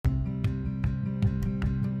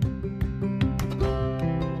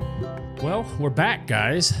Well, we're back,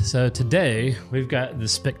 guys. So today we've got the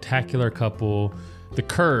spectacular couple, the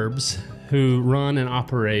Kerbs, who run and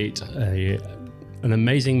operate an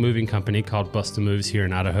amazing moving company called BustNMoves here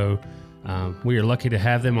in Idaho. We are lucky to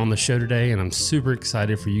have them on the show today, and I'm super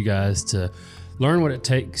excited for you guys to learn what it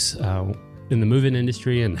takes in the moving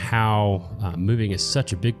industry and how moving is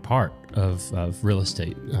such a big part of real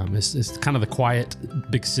estate. It's kind of the quiet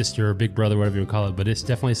big sister or big brother, whatever you call it, but it's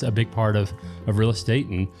definitely a big part of real estate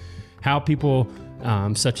and how people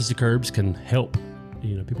such as the Kerbs can help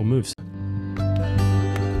people move.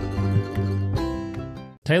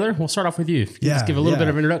 Taylor, we'll start off with you. If you just give a little bit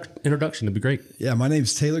of introduction, it'd be great. Yeah, my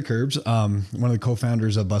name's Taylor Kerbs. One of the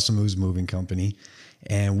co-founders of BustNMoves Moving Company.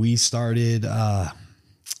 And we started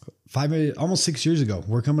almost 6 years ago.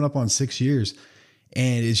 We're coming up on 6 years.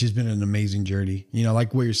 And it's just been an amazing journey.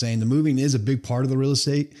 Like what you're saying, the moving is a big part of the real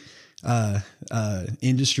estate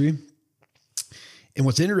industry. And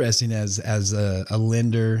what's interesting as a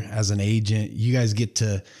lender, as an agent, you guys get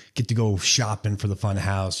to go shopping for the fun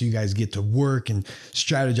house. You guys get to work and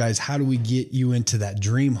strategize. How do we get you into that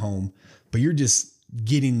dream home? But you're just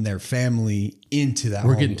getting their family into that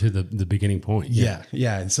home. We're getting to the beginning point. Yeah.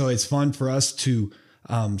 And so it's fun for us to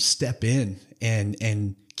step in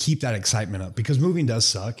and keep that excitement up, because moving does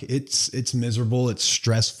suck. It's miserable. It's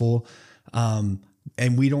stressful.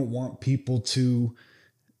 And we don't want people to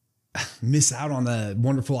miss out on the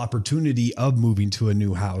wonderful opportunity of moving to a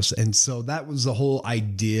new house. And so that was the whole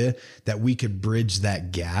idea, that we could bridge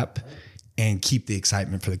that gap and keep the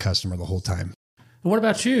excitement for the customer the whole time. What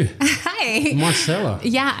about you? Hi. Marcela.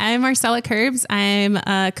 Yeah, I'm Marcela Kerbs. I'm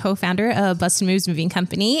a co-founder of BustNMoves Moving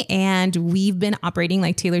Company, and we've been operating,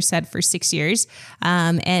 like Taylor said, for 6 years.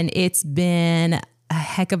 And it's been a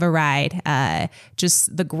heck of a ride.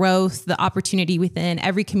 Just the growth, the opportunity within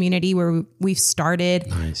every community where we've started.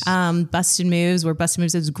 Nice. BustNMoves, where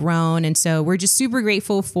BustNMoves has grown. And so we're just super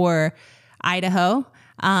grateful for Idaho.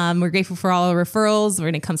 We're grateful for all our referrals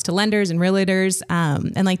when it comes to lenders and realtors.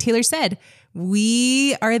 And like Taylor said,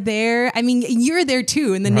 we are there. I mean, you're there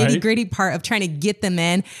too in the nitty gritty part of trying to get them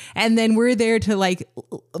in. And then we're there to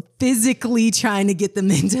physically trying to get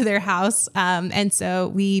them into their house. And so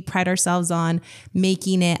we pride ourselves on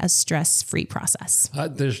making it a stress-free process.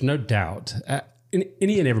 There's no doubt.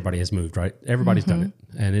 Any and everybody has moved, right? Everybody's done it.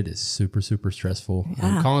 And it is super, super stressful.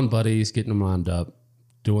 Yeah. Calling buddies, getting them lined up,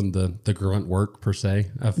 doing the grunt work per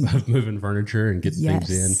se of moving furniture and getting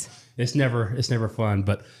things in. It's never fun.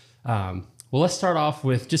 But well, let's start off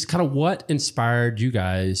with just kind of what inspired you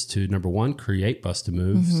guys to, number one, create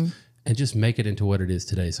BustNMoves and just make it into what it is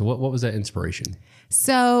today. So what was that inspiration?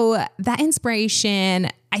 So that inspiration,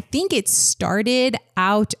 I think it started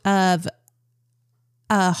out of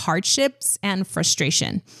hardships and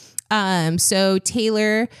frustration. So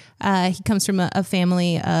Taylor, he comes from a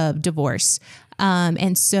family of divorce.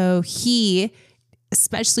 And so he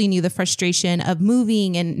especially knew the frustration of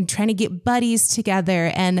moving and trying to get buddies together.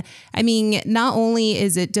 And I mean, not only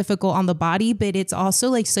is it difficult on the body, but it's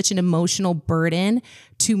also such an emotional burden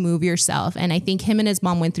to move yourself. And I think him and his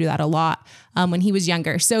mom went through that a lot when he was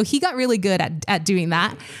younger. So he got really good at doing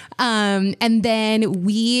that. And then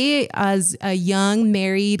we, as a young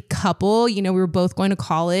married couple, we were both going to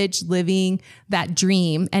college, living that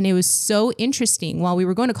dream. And it was so interesting. While we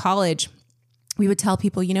were going to college, we would tell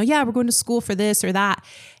people, we're going to school for this or that.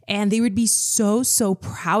 And they would be so, so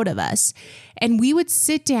proud of us. And we would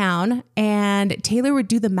sit down and Taylor would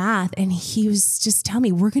do the math. And he was just telling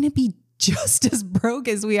me, we're going to be just as broke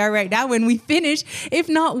as we are right now when we finish, if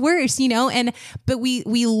not worse, but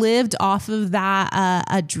we lived off of that,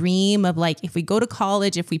 a dream of if we go to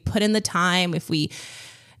college, if we put in the time, if we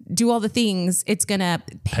do all the things, it's going to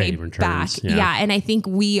pay back. Yeah. And I think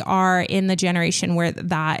we are in the generation where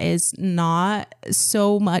that is not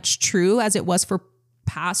so much true as it was for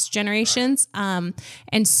past generations. And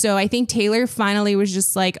so I think Taylor finally was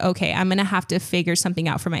just okay, I'm going to have to figure something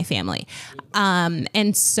out for my family.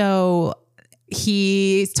 And so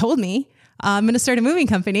he told me, I'm going to start a moving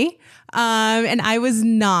company. And I was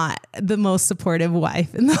not the most supportive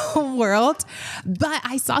wife in the whole world, but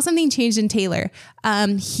I saw something change in Taylor.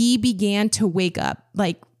 He began to wake up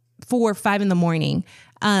 4 or 5 in the morning.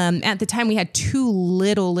 At the time we had 2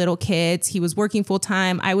 little kids. He was working full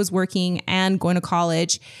time. I was working and going to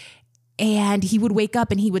college. And he would wake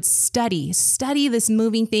up and he would study this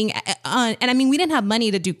moving thing. And I mean, we didn't have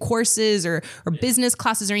money to do courses or business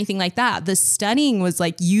classes or anything like that. The studying was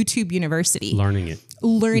YouTube University. Learning it.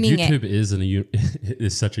 YouTube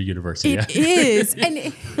is such a university. It is.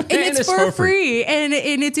 And it's for free. And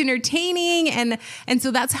it's entertaining. And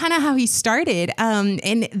so that's kind of how he started.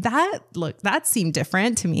 And that seemed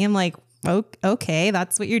different to me. I'm like, okay,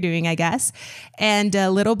 that's what you're doing, I guess. And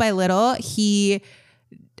little by little, he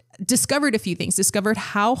discovered a few things, discovered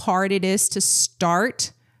how hard it is to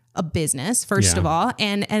start a business, first of all,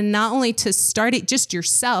 and not only to start it just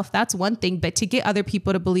yourself, that's one thing, but to get other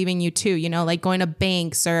people to believe in you too, like going to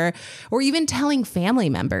banks or even telling family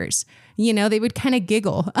members, they would kind of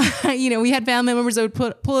giggle. We had family members that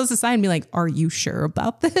would pull us aside and be like, are you sure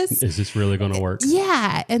about this? Is this really going to work?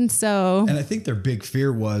 Yeah. And I think their big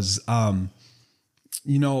fear was, I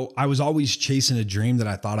was always chasing a dream that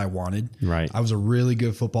I thought I wanted. Right. I was a really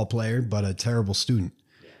good football player, but a terrible student.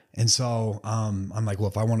 And so I'm like, well,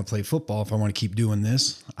 if I want to play football, if I want to keep doing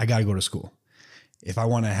this, I got to go to school. If I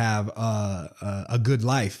want to have a good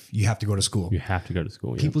life, you have to go to school. You have to go to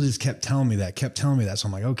school. People just kept telling me that. So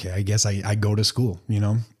I'm like, okay, I guess I go to school,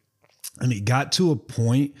 And it got to a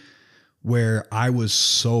point where I was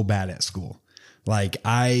so bad at school. Like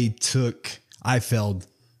I failed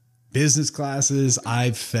business classes.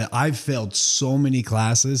 I've failed so many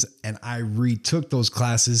classes, and I retook those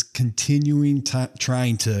classes, continuing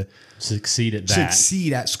trying to succeed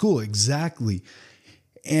at school. Exactly.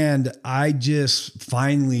 And I just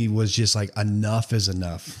finally was just like, enough is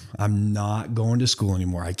enough. I'm not going to school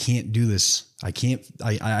anymore. I can't do this. I can't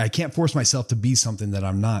force myself to be something that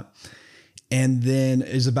I'm not. And then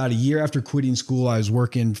it was about a year after quitting school, I was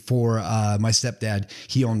working for my stepdad.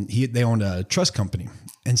 They owned a trust company.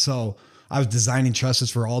 And so I was designing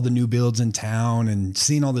trusses for all the new builds in town and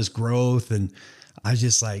seeing all this growth. And I was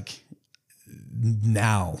just like,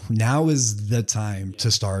 now is the time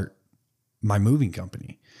to start my moving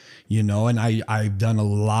company, and I've done a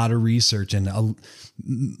lot of research, and a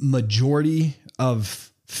majority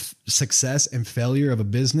of success and failure of a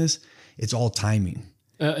business, it's all timing.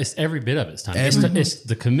 It's every bit of it's timing. It's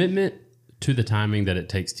the commitment to the timing that it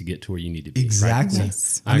takes to get to where you need to be. Exactly. Right?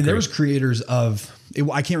 Yes. I mean, there was creators of,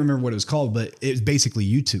 I can't remember what it was called, but it was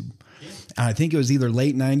basically YouTube. And I think it was either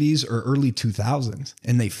late 90s or early 2000s,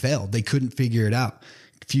 and they failed. They couldn't figure it out.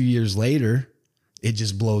 A few years later, it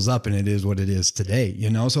just blows up, and it is what it is today,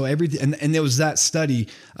 So everything, and there was that study,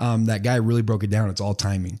 that guy really broke it down. It's all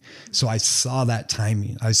timing. So I saw that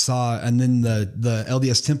timing. And then the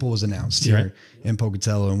LDS Temple was announced here in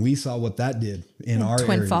Pocatello, and we saw what that did in our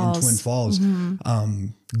area, in Twin Falls. Mm-hmm.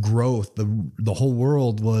 Growth. The whole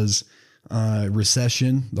world was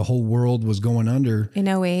recession. The whole world was going under in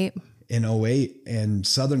 08. And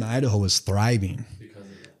Southern Idaho was thriving.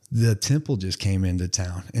 The temple just came into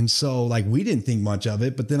town. And so we didn't think much of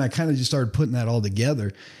it, but then I kind of just started putting that all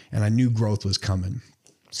together, and I knew growth was coming.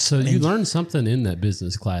 So you learned something in that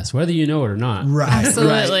business class, whether you know it or not. Right.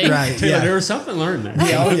 Absolutely. Right. Taylor, there was something learned there.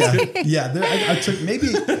 Yeah. Oh yeah. Yeah. I took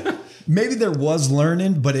maybe there was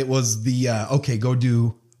learning, but it was the, okay, go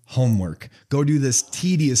do homework, go do this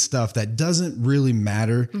tedious stuff that doesn't really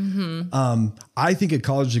matter. Mm-hmm. I think a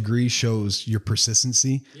college degree shows your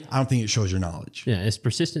persistency. I don't think it shows your knowledge. Yeah, it's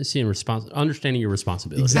persistency and understanding your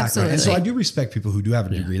responsibility. Exactly. Absolutely. And so I do respect people who do have a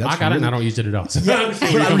degree. That's I got it and I don't use it at all. So yeah, but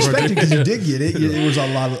I respect it because you did get it. It was a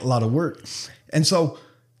lot of work. And so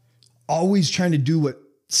always trying to do what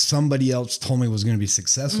somebody else told me was going to be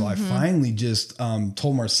successful. Mm-hmm. I finally just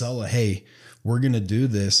told Marcela, hey, we're going to do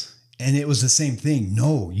this. And it was the same thing.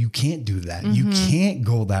 No, you can't do that. Mm-hmm. You can't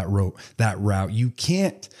go that route. You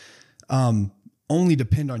can't only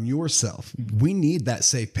depend on yourself. We need that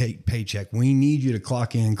safe paycheck. We need you to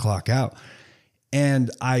clock in and clock out. And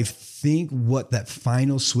I think what that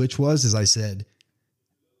final switch was is I said,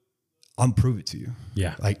 I'll prove it to you.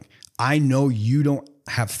 Yeah. I know you don't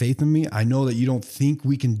have faith in me. I know that you don't think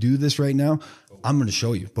we can do this right now. I'm going to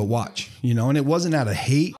show you, but watch, and it wasn't out of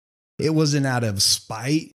hate. It wasn't out of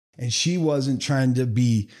spite. And she wasn't trying to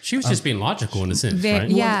be. She was just being logical in a sense, right?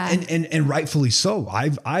 Yeah, and rightfully so.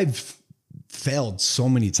 I've failed so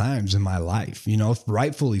many times in my life,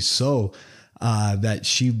 rightfully so, that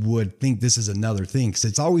she would think this is another thing because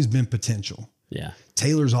it's always been potential. Yeah,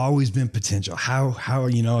 Taylor's always been potential. How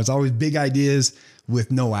it's always big ideas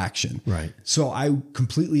with no action. Right. So I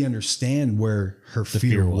completely understand where her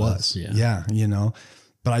fear was. Yeah.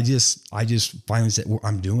 But I just finally said, well,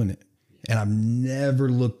 I'm doing it. And I've never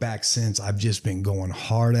looked back since. I've just been going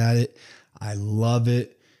hard at it. I love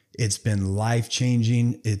it. It's been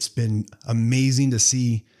life-changing. It's been amazing to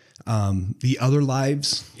see the other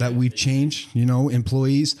lives that we've changed,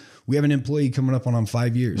 employees. We have an employee coming up on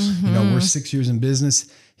 5 years. Mm-hmm. We're 6 years in business.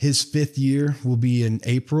 His 5th year will be in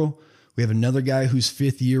April. We have another guy whose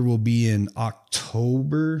 5th year will be in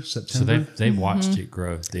October, September. So they've watched it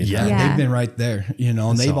grow. They've been right there, and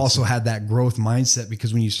that's they've also had that growth mindset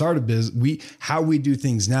because when you start a business, how we do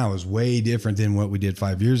things now is way different than what we did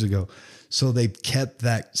 5 years ago. So they've kept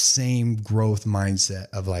that same growth mindset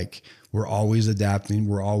of like, we're always adapting.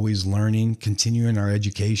 We're always learning, continuing our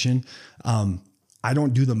education. I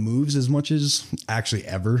don't do the moves as much as actually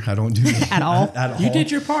ever. I don't do At all. At all. You did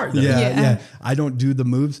your part, though. Yeah. I don't do the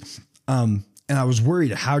moves. And I was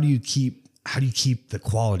worried, how do you keep the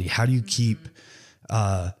quality? How do you keep,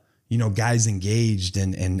 guys engaged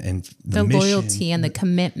and the mission, loyalty and the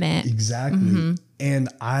commitment? Exactly. And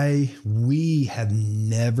we have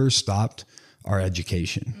never stopped our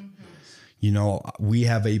education. We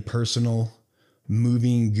have a personal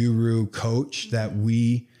moving guru coach that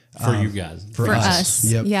we, for you guys, for us.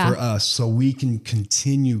 Yep, yeah. For us. So we can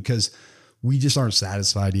continue because we just aren't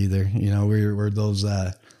satisfied either. We're those,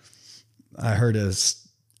 I heard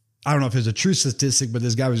I don't know if it's a true statistic, but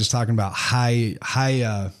this guy was just talking about high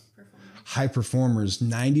performers.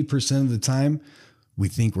 90% of the time we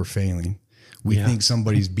think we're failing. We think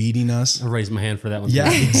somebody's beating us. I raised my hand for that one.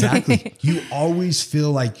 Yeah, exactly. You always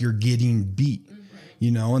feel like you're getting beat,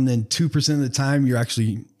 and then 2% of the time you're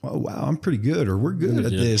actually, oh, wow, I'm pretty good, or we're good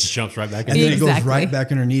at this. It jumps right back in. And then it goes right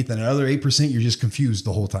back underneath. And another 8%, you're just confused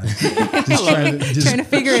the whole time. Just trying to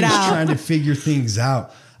figure it out. Trying to figure things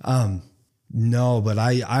out. No, but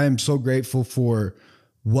I am so grateful for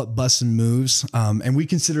what BustNMoves, and we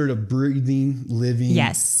consider it a breathing, living.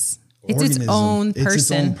 Yes. It's organism. its own person. It's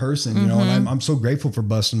its own person, and I'm so grateful for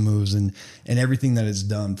BustNMoves and everything that it's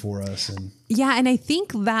done for us. And yeah. And I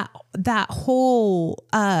think that whole,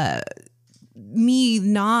 me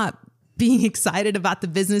not being excited about the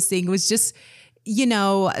business thing was just,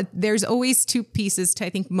 there's always two pieces to, I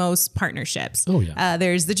think, most partnerships. Oh, yeah.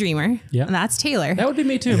 There's the dreamer. Yeah. And that's Taylor. That would be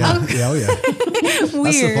me too. yeah, Man. yeah. Weird. That's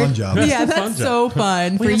the fun job. Yeah, that's so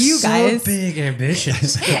fun for you guys. So big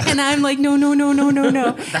ambitions. And I'm like, no.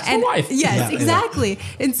 That's my wife. Yes, exactly.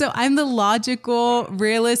 And so I'm the logical,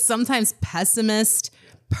 realist, sometimes pessimist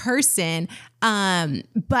person.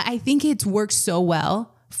 But I think it's worked so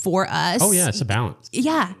well for us. Oh yeah, it's a balance.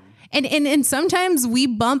 Yeah. And sometimes we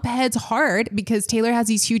bump heads hard because Taylor has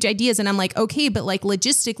these huge ideas and I'm like, okay, but like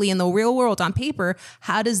logistically in the real world on paper,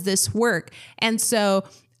 how does this work? And so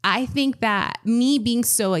I think that me being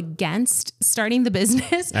so against starting the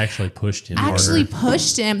business Actually pushed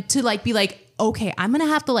him to like be like, okay, I'm going to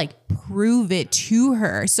have to like prove it to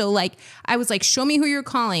her. So like, I was like, show me who you're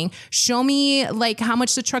calling. Show me like how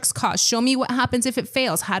much the trucks cost. Show me what happens if it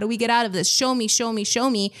fails. How do we get out of this? Show me.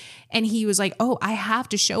 And he was like, oh, I have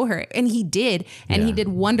to show her. And he did. And he did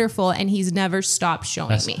wonderful. And he's never stopped showing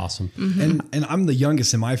me. That's awesome. Mm-hmm. And I'm the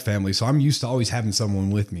youngest in my family. So I'm used to always having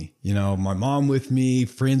someone with me, my mom with me,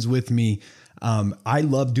 friends with me. I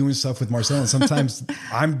love doing stuff with Marcela, and sometimes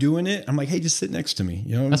I'm doing it. I'm like, hey, just sit next to me.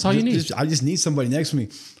 That's all you need. I just need somebody next to me.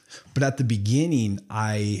 But at the beginning,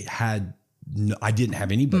 I didn't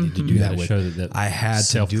have anybody to do that with. I had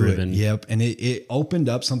to do it. Yep. And it opened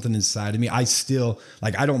up something inside of me. I still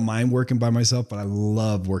I don't mind working by myself, but I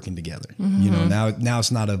love working together. Now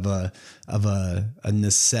it's not of a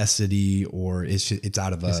necessity, or it's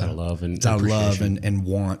out of love and and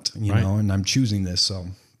want, and I'm choosing this. So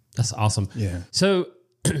that's awesome. Yeah. So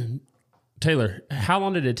Taylor, how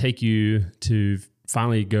long did it take you to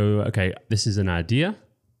finally go, okay, this is an idea,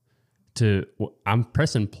 to I'm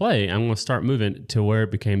pressing play, I'm going to start moving, to where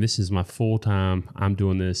it became, this is my full time, I'm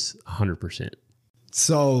doing this 100%?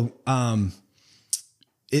 So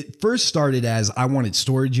it first started as I wanted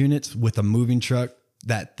storage units with a moving truck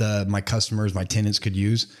that my customers, my tenants could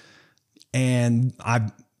use. And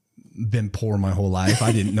I've been poor my whole life.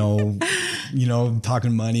 I didn't know,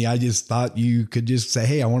 talking money. I just thought you could just say,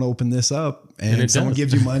 hey, I want to open this up, and someone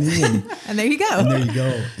gives you money and and there you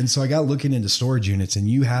go. And so I got looking into storage units, and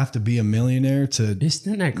you have to be a millionaire to,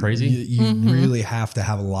 isn't that crazy? You really have to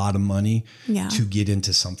have a lot of money to get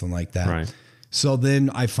into something like that. Right. So then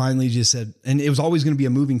I finally just said, and it was always going to be a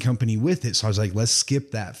moving company with it. So I was like, let's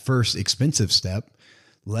skip that first expensive step.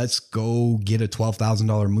 Let's go get a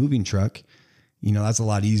 $12,000 moving truck. That's a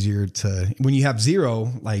lot easier to, when you have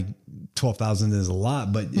zero, like 12,000 is a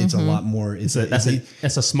lot, but it's a lot more. That's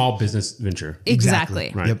a small business venture.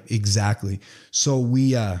 Exactly. Right. Yep. Exactly. So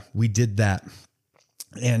we did that,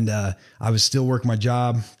 and I was still working my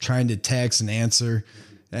job, trying to text and answer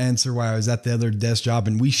while I was at the other desk job,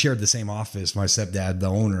 and we shared the same office. My stepdad, the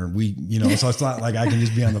owner, so it's not like I can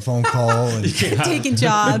just be on the phone call and taking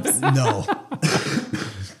jobs.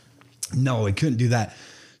 No, I couldn't do that.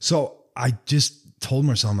 So I just told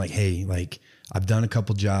Marcela, I'm like, hey, I've done a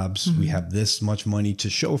couple jobs. We have this much money to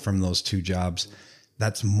show from those two jobs.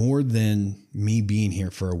 That's more than me being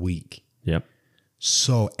here for a week. Yep.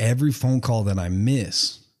 So every phone call that I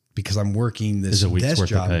miss because I'm working this desk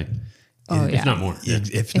job, Oh, If not more. Yeah.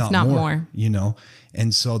 if not more, you know?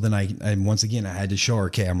 And so then I once again, I had to show her,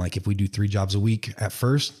 okay, I'm like, if we do 3 jobs a week at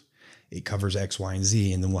first, it covers X, Y, and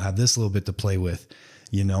Z. And then we'll have this little bit to play with,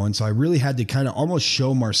 you know? And so I really had to kind of almost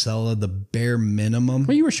show Marcela the bare minimum.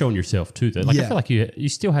 Well, you were showing yourself too, though. Like, I feel like you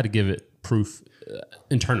still had to give it proof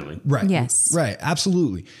internally. Right. Yes. Right.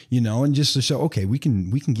 Absolutely. You know, and just to show, okay, we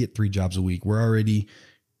can get 3 jobs a week. We're already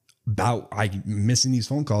missing these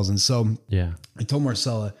phone calls. And so I told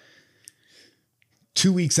Marcela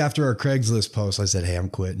 2 weeks after our Craigslist post, I said, hey, I'm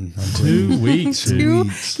quitting. 2 weeks. 2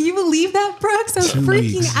 weeks. Can you believe that, Brooks? I was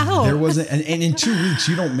freaking out. There wasn't, and in 2 weeks,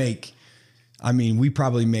 you don't make, I mean, we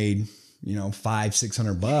probably made, you know,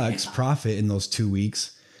 $500-600 profit in those 2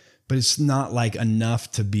 weeks, but it's not like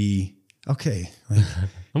enough to be okay. Like,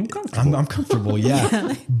 I'm comfortable. I'm comfortable.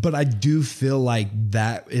 Yeah. But I do feel like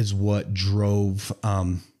that is what drove,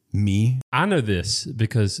 me. I know this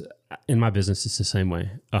because in my business, it's the same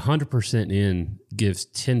way. 100% in gives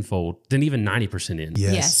tenfold, then even 90% in.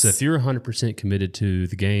 Yes. So if you're 100% committed to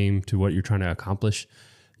the game, to what you're trying to accomplish,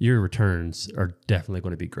 your returns are definitely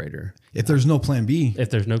going to be greater. If there's no plan B, If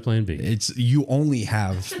there's no plan B. it's you only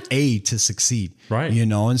have A to succeed. Right. You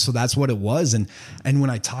know, and so that's what it was. And when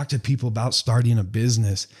I talk to people about starting a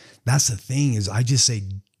business, that's the thing is I just say,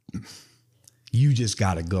 you just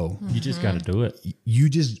got to go. You just got to do it.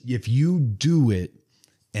 If you do it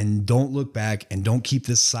and don't look back and don't keep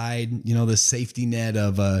this side, you know, the safety net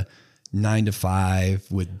of a 9 to 5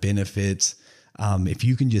 with benefits. If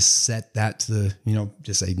you can just set that to, you know,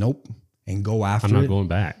 just say, nope, and go after it. I'm not going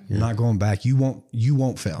back. I'm not going back. You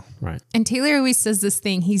won't fail. Right. And Taylor always says this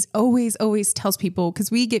thing. He's always tells people, because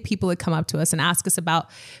we get people that come up to us and ask us about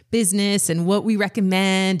business and what we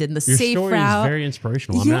recommend and the Your safe story route. is very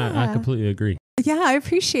inspirational. I completely agree. Yeah, I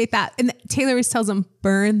appreciate that. And Taylor always tells them,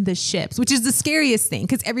 burn the ships, which is the scariest thing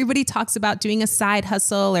because everybody talks about doing a side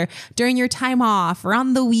hustle or during your time off or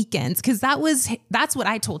on the weekends. Because that's what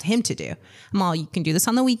I told him to do. I'm all, you can do this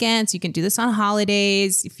on the weekends. You can do this on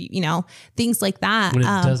holidays, if you know, things like that. When it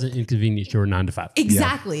doesn't inconvenience your 9 to 5.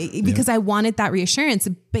 Exactly. Because I wanted that reassurance.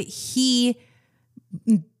 But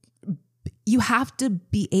you have to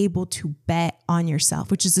be able to bet on yourself,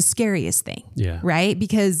 which is the scariest thing. Yeah. Right?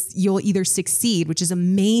 Because you'll either succeed, which is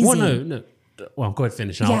amazing. Well, no. Well, go ahead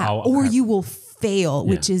and finish. Or you will fail,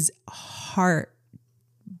 which is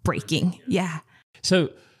heartbreaking. Yeah. So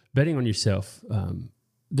betting on yourself,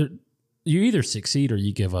 you either succeed or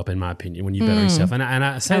you give up, in my opinion, when you bet on yourself. And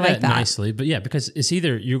I say that nicely, but yeah, because it's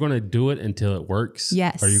either you're going to do it until it works,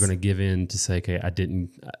 yes, or you're going to give in to say, okay, I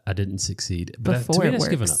didn't succeed. But before that's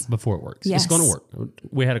giving up before it works. Yes. It's going to work.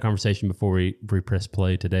 We had a conversation before we press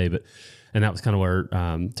play today, and that was kind of where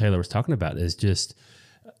Taylor was talking about is just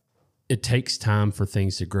it takes time for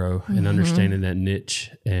things to grow and understanding that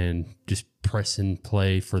niche and just press and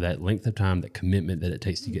play for that length of time, that commitment that it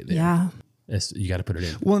takes to get there. Yeah. You got to put it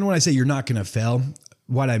in. Well, and when I say you're not going to fail,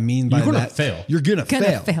 what I mean by you're that, fail. You're going to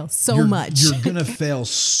fail. So much. You're going to fail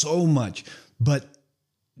so much, but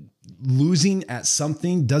losing at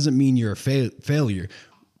something doesn't mean you're a failure.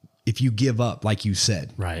 If you give up, like you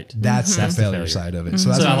said, right, that's the failure side of it.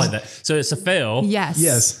 So, I like that. So it's a fail.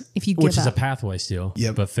 Yes. If you give which up. is a pathway still.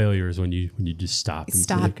 Yep. But failure is when you just stop. And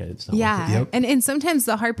say, okay, it's not yeah. working. Yep. And sometimes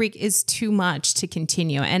the heartbreak is too much to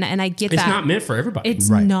continue. And I get that. It's not meant for everybody.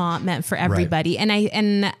 It's not meant for everybody. Right.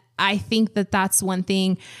 And I think that's one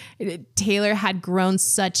thing. Taylor had grown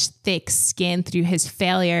such thick skin through his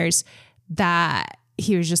failures that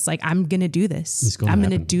he was just like, I'm going to do this. I'm going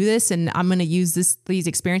to do this. And I'm going to use these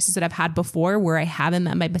experiences that I've had before where I haven't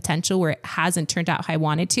met my potential, where it hasn't turned out how I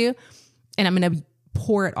wanted to. And I'm going to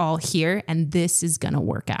pour it all here. And this is going to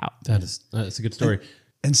work out. That's a good story.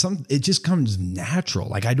 And it just comes natural.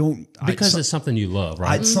 Like because it's something you love,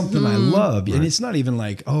 right? It's something I love. Right. And it's not even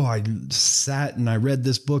like, oh, I sat and I read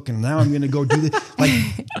this book and now I'm going to go do this. Like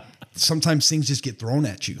sometimes things just get thrown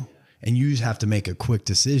at you. And you just have to make a quick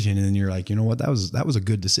decision. And then you're like, you know what? That was a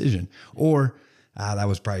good decision. Or that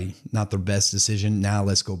was probably not the best decision. Now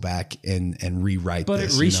let's go back and rewrite this. But it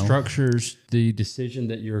restructures the decision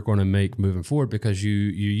that you're going to make moving forward because you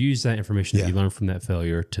use that information that you learned from that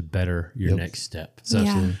failure to better your next step. So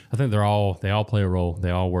I think they all play a role. They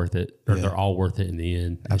all worth it, or they're all worth it in the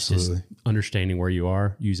end. Absolutely. It's just understanding where you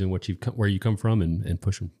are, using where you come from, and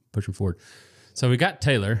pushing forward. So we got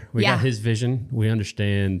Taylor. We got his vision. We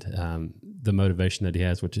understand the motivation that he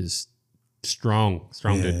has, which is strong,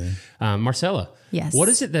 dude. Marcela, yes. What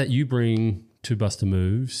is it that you bring to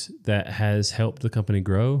BustNMoves that has helped the company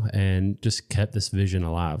grow and just kept this vision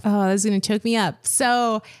alive? Oh, that's going to choke me up.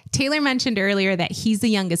 So Taylor mentioned earlier that he's the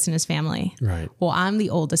youngest in his family. Right. Well, I'm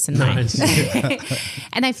the oldest in mine.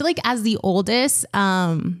 And I feel like as the oldest,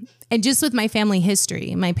 And just with my family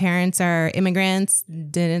history, my parents are immigrants,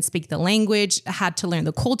 didn't speak the language, had to learn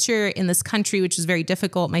the culture in this country, which was very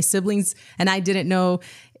difficult. My siblings and I didn't know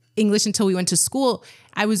English until we went to school.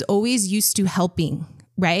 I was always used to helping,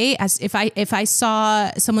 right? As if I saw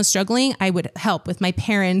someone struggling, I would help with my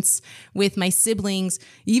parents, with my siblings,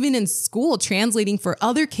 even in school, translating for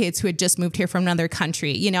other kids who had just moved here from another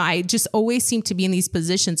country. You know, I just always seemed to be in these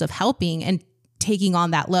positions of helping and taking on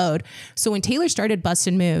that load. So when Taylor started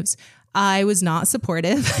BustNMoves, I was not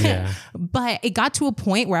supportive, but it got to a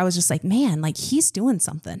point where I was just like, man, like he's doing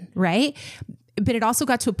something, right? But it also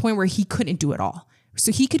got to a point where he couldn't do it all.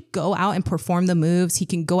 So he could go out and perform the moves. He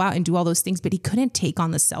can go out and do all those things, but he couldn't take on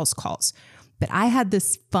the sales calls. But I had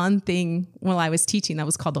this fun thing while I was teaching that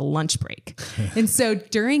was called a lunch break. And so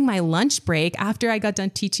during my lunch break, after I got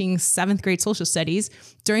done teaching 7th grade social studies,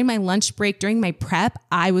 during my lunch break, during my prep,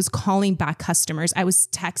 I was calling back customers. I was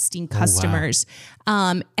texting customers.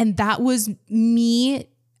 And that was me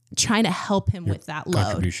trying to help him with that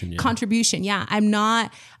load. Contribution. Yeah. I'm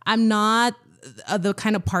not the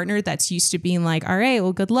kind of partner that's used to being like, all right,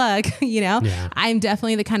 well, good luck. You know, I'm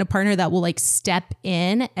definitely the kind of partner that will like step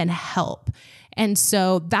in and help. And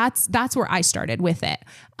so that's where I started with it.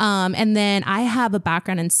 And then I have a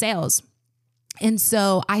background in sales. And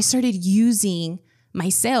so I started using my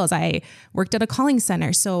sales. I worked at a calling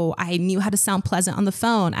center, so I knew how to sound pleasant on the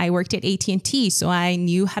phone. I worked at AT&T, so I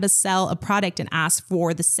knew how to sell a product and ask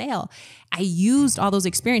for the sale. I used all those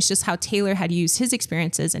experiences, just how Taylor had used his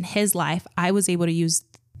experiences in his life. I was able to use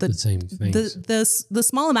the same things, the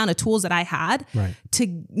small amount of tools that I had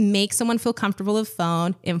to make someone feel comfortable with the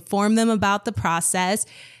phone, inform them about the process,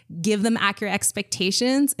 give them accurate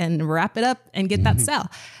expectations, and wrap it up and get that sale.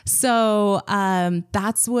 So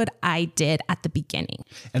that's what I did at the beginning.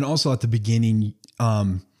 And also at the beginning,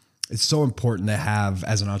 it's so important to have,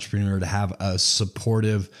 as an entrepreneur, to have a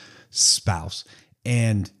supportive spouse.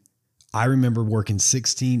 And I remember working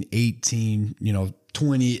 16, 18,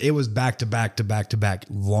 20, it was back to back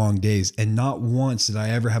long days. And not once did I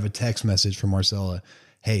ever have a text message from Marcela.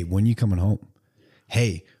 Hey, when you coming home?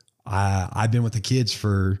 Hey, I've been with the kids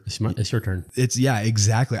for, it's your turn. It's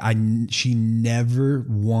exactly. She never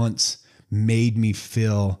once made me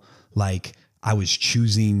feel like I was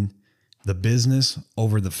choosing the business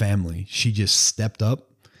over the family. She just stepped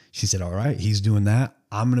up. She said, all right, he's doing that.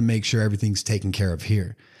 I'm going to make sure everything's taken care of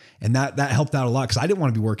here. And that helped out a lot, because I didn't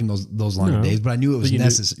want to be working those long days, but I knew it was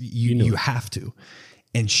necessary. You have to.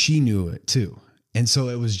 And she knew it too. And so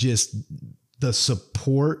it was just the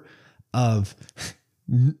support of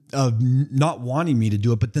not wanting me to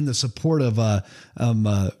do it, but then the support of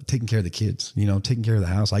taking care of the kids, taking care of the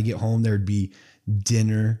house. I get home, there'd be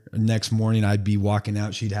dinner. Next morning, I'd be walking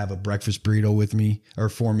out. She'd have a breakfast burrito with me or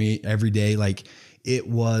for me every day. Like,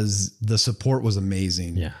 the support was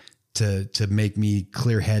amazing. Yeah. To make me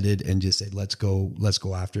clear-headed and just say, let's go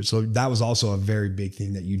after it. So that was also a very big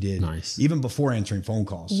thing that you did. Nice. Even before answering phone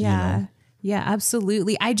calls. Yeah. Yeah,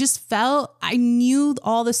 absolutely. I just felt, I knew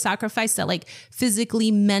all the sacrifice that like physically,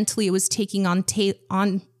 mentally it was taking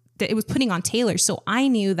that it was putting on Taylor. So I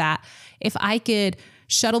knew that if I could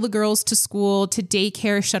shuttle the girls to school, to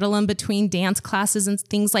daycare, shuttle them between dance classes and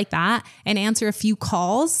things like that, and answer a few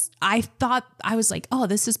calls, I was like, oh,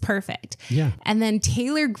 this is perfect. Yeah. And then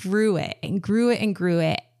Taylor grew it and grew it and grew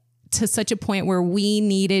it to such a point where we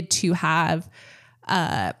needed to have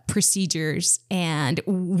procedures, and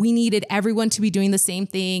we needed everyone to be doing the same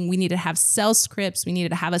thing. We needed to have sales scripts. We needed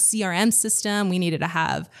to have a CRM system. We needed to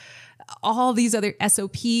have all these other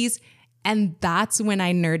SOPs. And that's when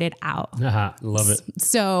I nerded out. Love it.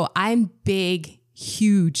 So I'm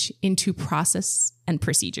huge into process and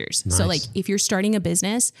procedures. Nice. So like if you're starting a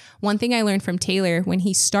business, one thing I learned from Taylor when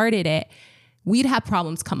he started it, we'd have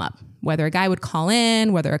problems come up, whether a guy would call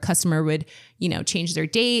in, whether a customer would, change their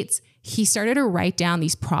dates. He started to write down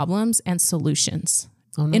these problems and solutions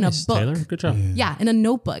in a book. Taylor, good job. Yeah, in a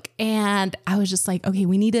notebook. And I was just like, okay,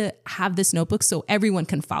 we need to have this notebook so everyone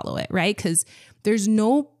can follow it, right? Because there's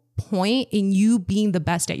no point in you being the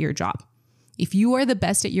best at your job. If you are the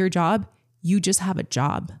best at your job, you just have a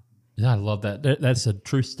job. Yeah, I love that. That's a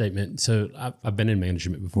true statement. So I've been in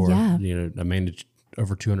management before. Yeah. I managed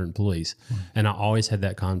over 200 employees. And I always had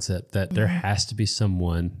that concept that there has to be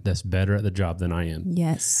someone that's better at the job than I am.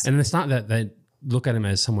 Yes. And it's not that they look at him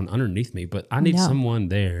as someone underneath me, but I need someone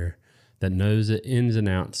there that knows the ins and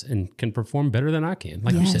outs and can perform better than I can.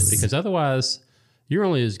 Like you said, because otherwise you're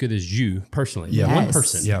only as good as you personally. Yeah. One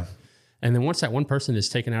person. Yeah. And then once that one person is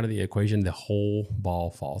taken out of the equation, the whole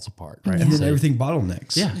ball falls apart. Right. And then everything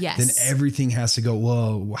bottlenecks. Yeah. Yes. Then everything has to go,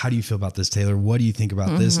 whoa, how do you feel about this, Taylor? What do you think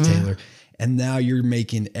about this, Taylor? And now you're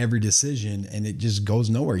making every decision and it just goes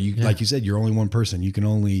nowhere. Like you said, you're only one person. You can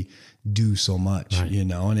only do so much, you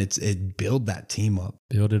know, and it build that team up.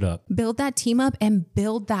 Build it up. Build that team up and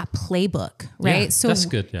build that playbook, right? Yeah, so that's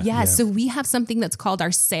good. Yeah. So we have something that's called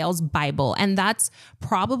our sales Bible. And that's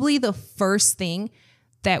probably the first thing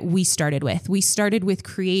that we started with. We started with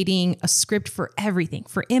creating a script for everything,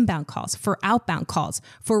 for inbound calls, for outbound calls,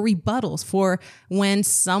 for rebuttals, for when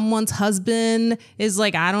someone's husband is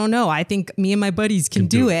like, I don't know, I think me and my buddies can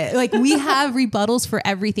do it. Like we have rebuttals for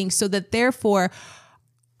everything so that therefore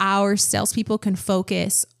our salespeople can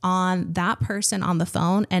focus on that person on the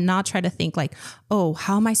phone and not try to think like, oh,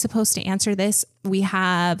 how am I supposed to answer this? We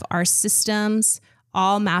have our systems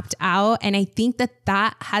all mapped out. And I think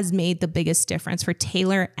that has made the biggest difference for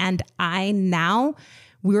Taylor and I now.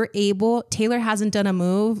 Taylor hasn't done a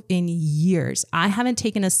move in years. I haven't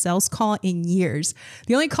taken a sales call in years.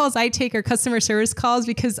 The only calls I take are customer service calls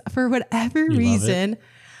because for whatever reason,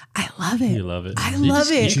 I love it. You love it. I love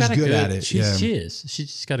it. She's good at it. She is.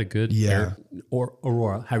 She's just got a good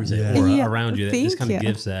aura. How do you say aura around you that just kind of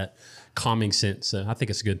gives that calming sense. So I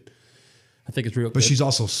think it's good. I think it's real. But she's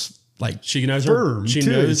also like she knows firm. She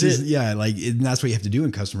knows it. Yeah, like and that's what you have to do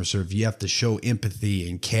in customer service. You have to show empathy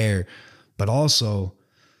and care, but also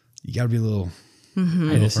you got to be a little.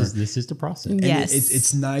 Hey, this is the process. Yes,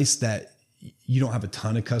 it's nice that you don't have a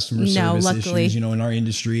ton of customer service issues. You know, in our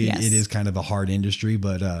industry, it is kind of a hard industry,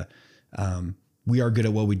 but we are good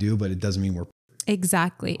at what we do. But it doesn't mean we're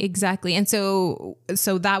exactly. And so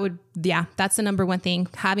that would that's the number one thing: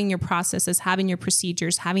 having your processes, having your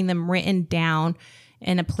procedures, having them written down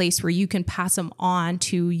in a place where you can pass them on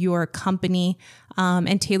to your company.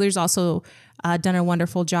 And Taylor's also done a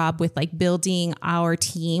wonderful job with like building our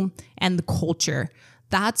team and the culture.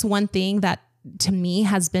 That's one thing that to me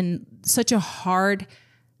has been such a hard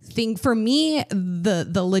thing for me.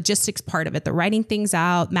 The logistics part of it, the writing things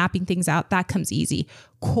out, mapping things out, that comes easy.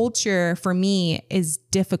 Culture for me is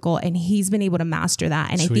difficult and he's been able to master that.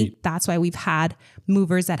 And Sweet. I think that's why we've had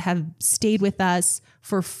movers that have stayed with us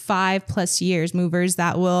for 5+ years, movers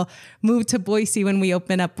that will move to Boise when we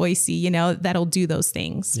open up Boise, you know, that'll do those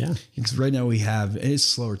things. Yeah. Because right now it's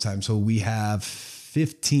slower time. So we have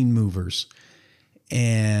 15 movers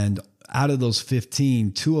and out of those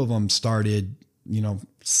 15, 2 of them started,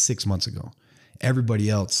 6 months ago. Everybody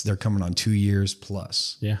else, they're coming on 2 years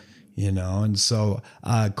plus. Yeah. And so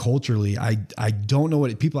culturally, I don't know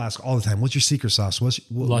what people ask all the time. What's your secret sauce?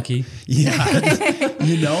 Lucky. Yeah.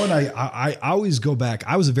 And I always go back.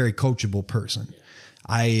 I was a very coachable person.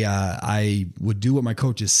 I would do what my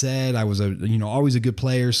coaches said. I was always a good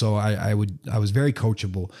player. So I was very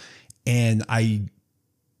coachable, and I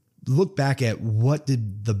look back at what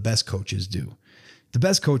did the best coaches do? The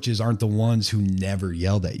best coaches aren't the ones who never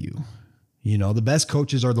yelled at you. The best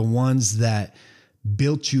coaches are the ones that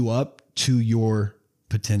built you up to your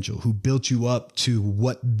potential, who built you up to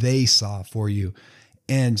what they saw for you.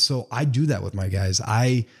 And so I do that with my guys.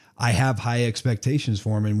 I have high expectations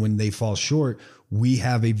for them. And when they fall short, we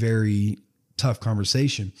have a very tough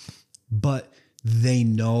conversation, but they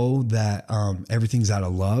know that everything's out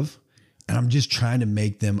of love. And I'm just trying to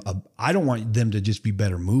make them, I don't want them to just be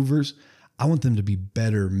better movers. I want them to be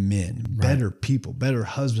better men, better people, better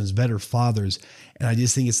husbands, better fathers. And I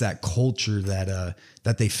just think it's that culture that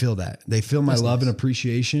they feel that. They feel my love and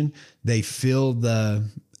appreciation. They feel the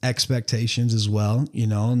expectations as well,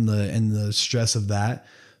 and the stress of that.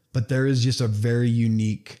 But there is just a very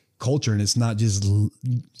unique culture, and it's not just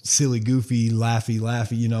silly, goofy,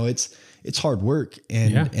 laughy. It's hard work.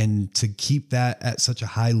 And to keep that at such a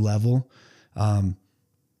high level,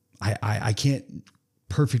 I can't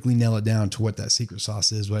perfectly nail it down to what that secret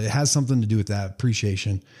sauce is, but it has something to do with that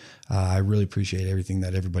appreciation. I really appreciate everything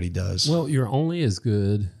that everybody does. Well, you're only as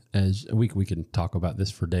good as we can talk about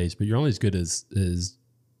this for days, but you're only as good as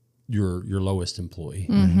your lowest employee.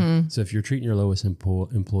 Mm-hmm. So if you're treating your lowest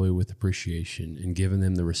employee with appreciation and giving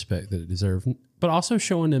them the respect that they deserve, but also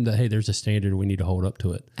showing them that, hey, there's a standard, we need to hold up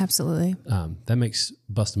to it. Absolutely. That makes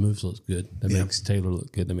BustNMoves look good. That makes Taylor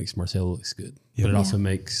look good. That makes Marcela look good. But it also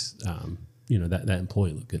makes that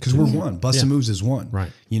employee look good. Because we're one. BustNMoves is one.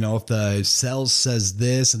 Right. If the sales says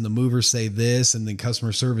this and the movers say this and the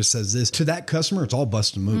customer service says this, to that customer, it's all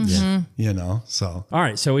BustNMoves. So. All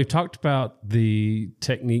right. So we've talked about the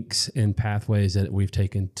techniques and pathways that we've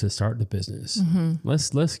taken to start the business. Mm-hmm.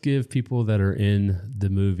 Let's give people that are in the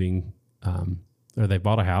moving, or they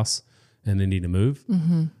bought a house and they need to move.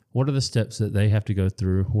 Mm-hmm. What are the steps that they have to go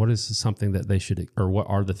through? What is something that they should, or what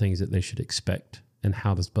are the things that they should expect? And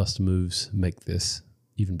how does BustNMoves make this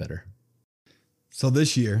even better? So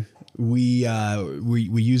this year we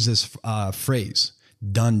use this phrase,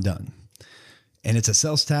 done. And it's a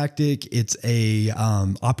sales tactic. It's a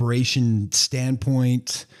operation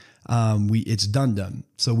standpoint. It's done.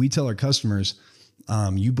 So we tell our customers,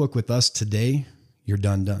 you book with us today, you're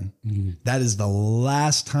done. That is the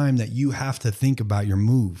last time that you have to think about your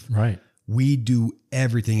move. Right. We do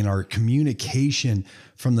everything in our communication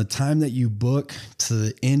from the time that you book to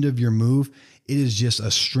the end of your move. It is just a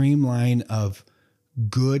streamline of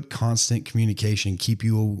good, constant communication, keep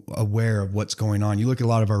you aware of what's going on. You look at a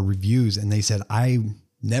lot of our reviews and they said, I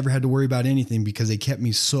never had to worry about anything because they kept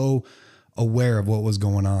me so aware of what was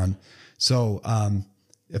going on. So,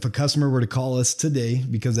 if a customer were to call us today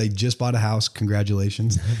because they just bought a house,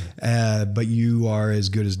 congratulations. But you are as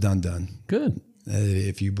good as done. Good.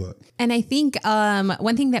 If you book. And I think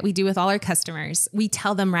one thing that we do with all our customers, we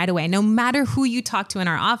tell them right away, no matter who you talk to in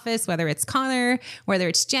our office, whether it's Connor, whether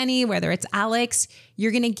it's Jenny, whether it's Alex,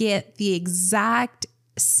 you're going to get the exact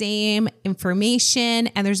same information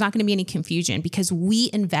and there's not going to be any confusion because we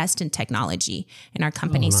invest in technology in our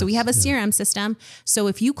company. Nice. So we have a CRM system. So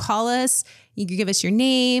if you call us, you give us your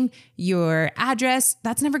name, your address,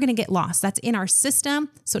 that's never going to get lost. That's in our system.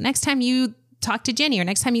 So next time you talk to Jenny or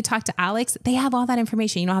next time you talk to Alex, they have all that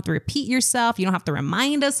information. You don't have to repeat yourself. You don't have to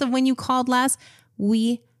remind us of when you called last.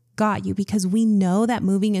 We got you because we know that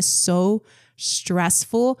moving is so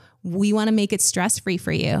stressful. We want to make it stress-free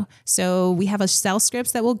for you. So we have a sales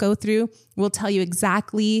scripts that we'll go through. We'll tell you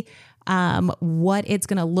exactly what it's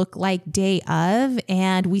going to look like day of,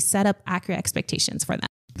 and we set up accurate expectations for them.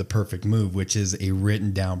 The perfect move, which is a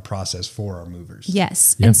written down process for our movers.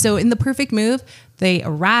 Yes. Yep. And so in the perfect move, they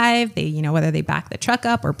arrive, whether they back the truck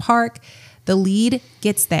up or park, the lead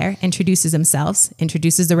gets there, introduces themselves,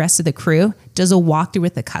 introduces the rest of the crew, does a walkthrough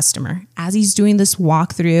with the customer. As he's doing this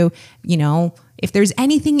walkthrough, if there's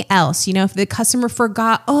anything else, if the customer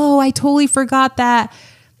forgot, I totally forgot that,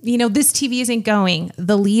 this TV isn't going.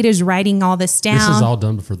 The lead is writing all this down. This is all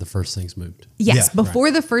done before the first thing's moved. Yes, Yeah,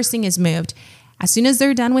 before the first thing is moved. As soon as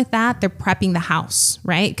they're done with that, they're prepping the house,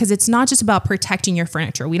 right? Because it's not just about protecting your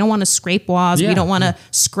furniture. We don't want to scrape walls. Yeah. We don't want to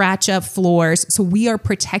scratch up floors. So we are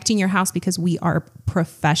protecting your house because we are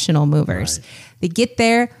professional movers. Right. They get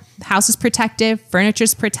there, the house is protected,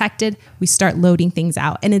 furniture's protected. We start loading things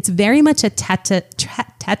out. And it's very much a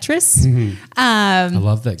Tetris I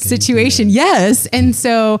love that game. situation. Yeah. Yes. And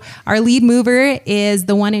so our lead mover is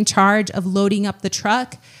the one in charge of loading up the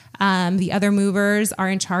truck. The other movers are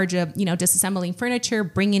in charge of, disassembling furniture,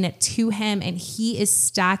 bringing it to him, and he is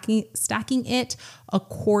stacking it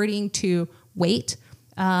according to weight.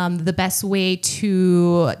 The best way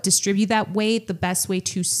to distribute that weight, the best way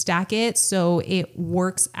to stack it so it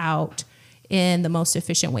works out in the most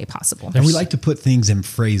efficient way possible. And we like to put things in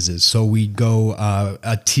phrases. So we go,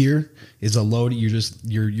 a tier is a load.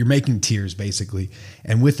 You're making tiers basically.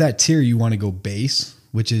 And with that tier, you want to go base,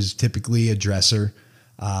 which is typically a dresser,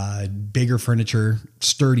 bigger furniture,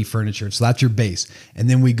 sturdy furniture. So that's your base. And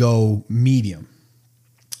then we go medium.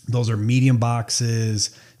 Those are medium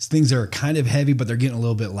boxes. It's things that are kind of heavy, but they're getting a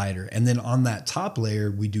little bit lighter. And then on that top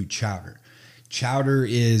layer, we do chowder. Chowder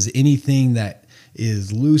is anything that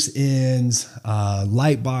is loose ends,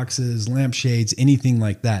 light boxes, lampshades, anything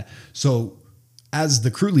like that. So as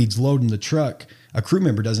the crew lead's loading the truck, a crew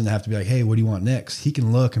member doesn't have to be like, hey, what do you want next? He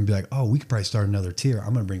can look and be like, oh, we could probably start another tier.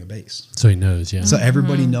 I'm going to bring a base. So he knows, yeah. So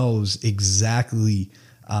everybody knows exactly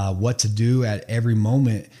what to do at every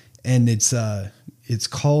moment. And it's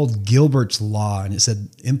called Gilbert's Law. And it said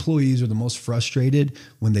employees are the most frustrated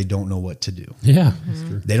when they don't know what to do. Yeah, that's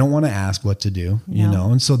true. They don't want to ask what to do,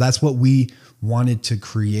 And so that's what we wanted to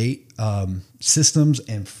create, systems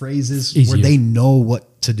and phrases Easier. where they know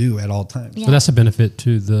what to do at all times. Yeah. So that's a benefit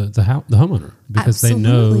to the homeowner because they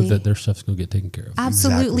know Absolutely. that their stuff's going to get taken care of.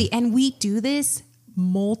 Absolutely. Exactly. And we do this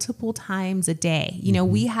multiple times a day.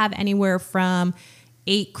 We have anywhere from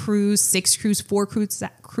 8 crews, 6 crews, 4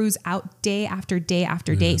 crews out day after day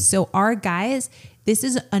after day. So our guys, this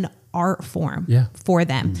is an art form for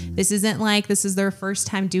them. This isn't like this is their first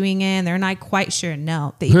time doing it and they're not quite sure.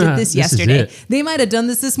 No, they did this yesterday. They might have done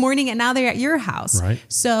this morning and now they're at your house. Right.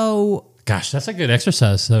 So Gosh, that's a good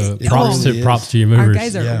exercise. So It props really to your movers. our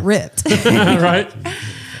guys are ripped. Right.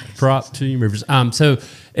 Prop to your movers. So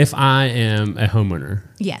if I am a homeowner,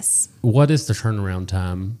 Yes. what is the turnaround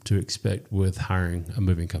time to expect with hiring a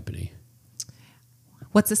moving company?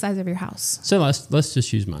 What's the size of your house? So let's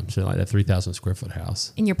just use mine. So like that 3,000 square foot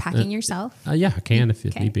house. And you're packing yourself? Yeah, I can if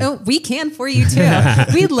need be. Oh, we can for you too.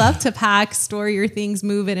 We'd love to pack, store your things,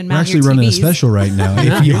 move it, and We're mount actually your running a TVs. special right now.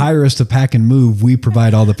 If you hire us to pack and move, we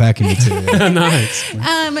provide all the packing material.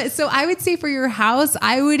 Nice. So I would say for your house,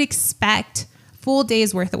 I would expect full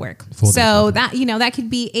day's worth of work. Full So day's that, that could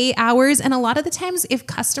be 8 hours. And a lot of the times if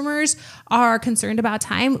customers are concerned about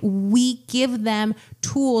time, we give them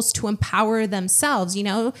tools to empower themselves.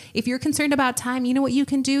 If you're concerned about time, you know what you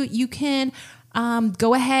can do? You can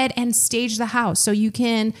go ahead and stage the house. So you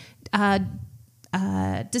can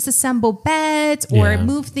disassemble beds or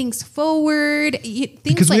move things forward.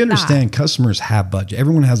 Because we understand customers have budget.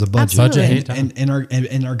 Everyone has a budget. Absolutely.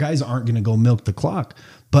 And our guys aren't going to go milk the clock.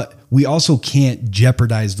 But we also can't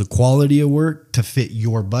jeopardize the quality of work to fit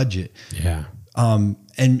your budget. Yeah.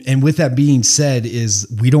 And with that being said, is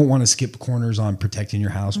we don't want to skip corners on protecting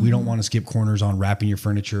your house. We don't want to skip corners on wrapping your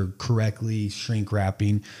furniture correctly, shrink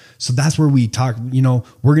wrapping. So that's where we talk,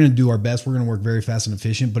 we're going to do our best. We're going to work very fast and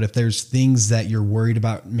efficient. But if there's things that you're worried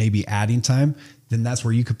about maybe adding time, then that's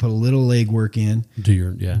where you could put a little legwork in. Do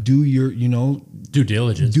your due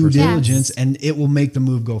diligence. Yes. And it will make the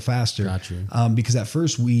move go faster. Got you. Because at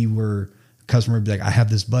first customer would be like, I have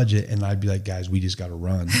this budget. And I'd be like, guys, we just got to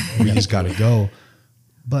run. We just got to go.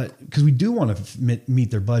 But because we do want to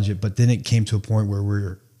meet their budget, but then it came to a point where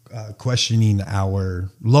we're questioning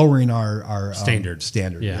lowering our standard.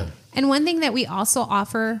 Yeah. And one thing that we also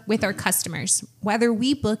offer with our customers, whether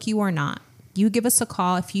we book you or not, you give us a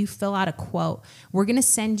call. If you fill out a quote, we're going to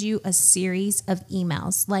send you a series of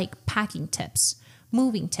emails like packing tips,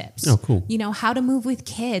 moving tips. Oh, cool. How to move with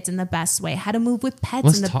kids in the best way, how to move with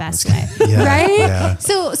pets in the best way. Yeah, right? Yeah.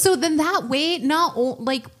 So then that way,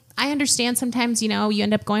 I understand sometimes, you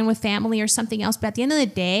end up going with family or something else, but at the end of the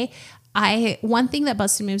day, one thing that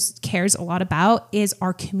BustNMoves cares a lot about is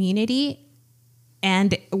our community.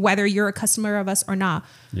 And whether you're a customer of us or not,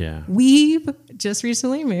 we've just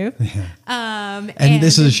recently moved. And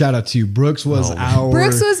this is a shout out to you. Brooks was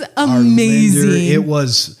amazing. Our it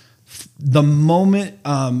was the moment,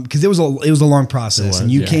 because it was a long process,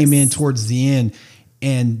 and you came in towards the end,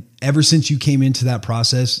 and ever since you came into that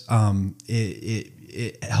process,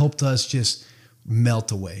 it helped us just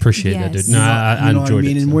melt away. Appreciate that, dude. No, I enjoyed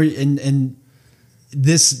it. And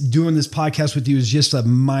doing this podcast with you is just a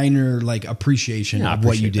minor appreciation of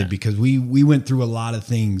what you did, because we went through a lot of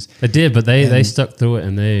things. They did, but they stuck through it,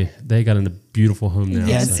 and they got in a beautiful home now.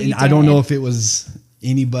 Yes, and I don't know if it was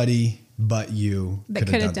anybody but you that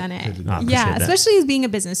could have done it. Yeah, especially as being a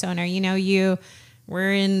business owner,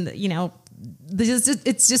 we're in,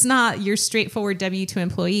 it's just not your straightforward W-2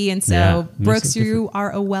 employee. And so, Brooks, you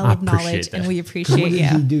are a well of knowledge, and we appreciate you. What did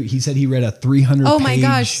he do? He said he read a 300 Oh my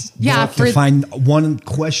gosh. Yeah. to find one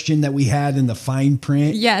question that we had in the fine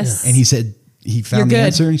print. Yes. And he said he found the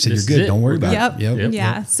answer, and he said, "You're good. Don't worry about it." Yep.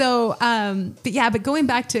 Yeah. So, but going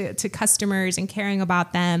back to customers and caring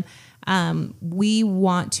about them, we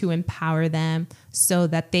want to empower them so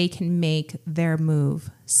that they can make their move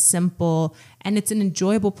simple, and it's an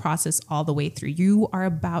enjoyable process all the way through. You are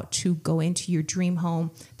about to go into your dream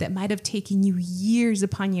home that might have taken you years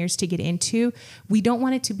upon years to get into. We don't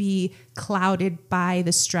want it to be clouded by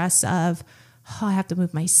the stress of, I have to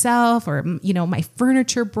move myself, or, my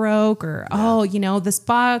furniture broke, or, this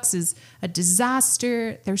box is a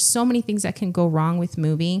disaster. There's so many things that can go wrong with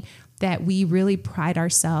moving, that we really pride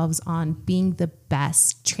ourselves on being the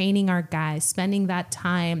best, training our guys, spending that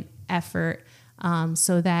time, effort,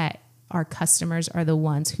 so that our customers are the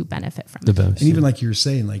ones who benefit from it. And even like you were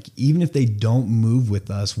saying, even if they don't move with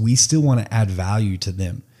us, we still want to add value to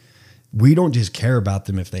them. We don't just care about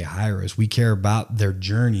them if they hire us. We care about their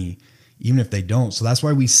journey, even if they don't. So that's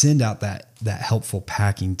why we send out that helpful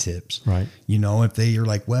packing tips. Right. If they are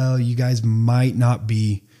like, well, you guys might not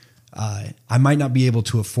be, I might not be able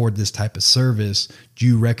to afford this type of service. Do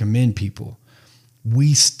you recommend people?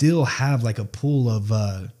 We still have a pool of,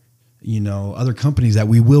 other companies that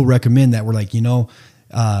we will recommend, that we're like,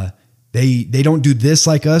 they don't do this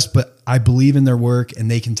like us, but I believe in their work and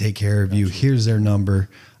they can take care of you. Here's their number.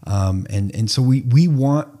 And so we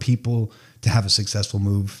want people to have a successful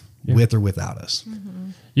move with or without us. Mm-hmm.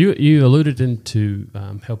 You alluded into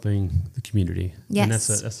helping the community. Yes.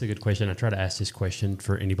 And that's a good question. I try to ask this question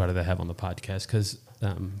for anybody that I have on the podcast, because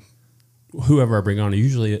whoever I bring on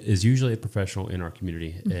is usually a professional in our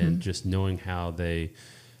community, and just knowing how they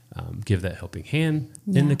give that helping hand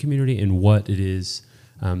in the community, and what it is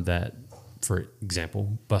that, for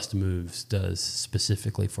example, BustNMoves does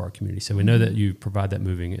specifically for our community. So we know that you provide that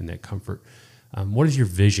moving and that comfort. What is your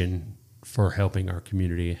vision for helping our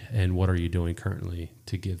community, and what are you doing currently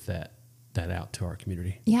to give that out to our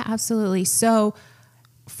community? Yeah, absolutely. So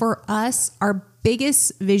for us, our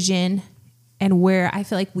biggest vision, and where I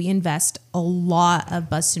feel like we invest a lot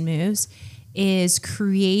of BustNMoves, is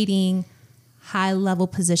creating high level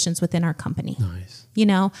positions within our company. Nice. You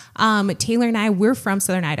know, Taylor and I, we're from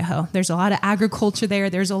Southern Idaho. There's a lot of agriculture there.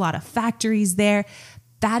 There's a lot of factories there.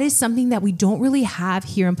 That is something that we don't really have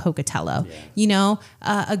here in Pocatello. Yeah. You know,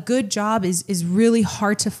 a good job is really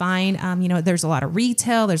hard to find. You know, there's a lot of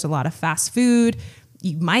retail. There's a lot of fast food.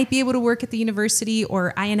 You might be able to work at the university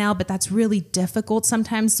or INL, but that's really difficult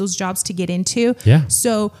sometimes, those jobs to get into. Yeah.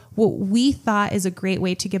 So what we thought is a great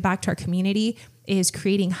way to give back to our community is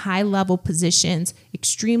creating high-level positions,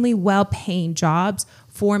 extremely well-paying jobs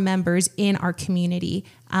for members in our community,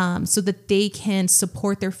 so that they can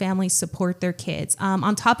support their families, support their kids.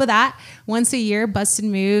 On top of that, once a year,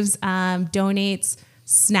 BustNMoves donates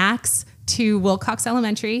snacks to Wilcox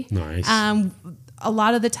Elementary. Nice. A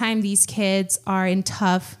lot of the time, these kids are in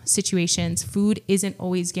tough situations. Food isn't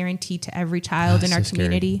always guaranteed to every child in our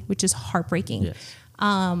community, which is heartbreaking. Yes.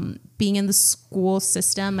 Being in the school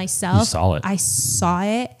system myself, I saw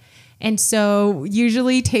it. And so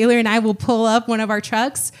usually Taylor and I will pull up one of our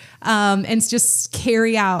trucks and just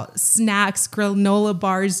carry out snacks, granola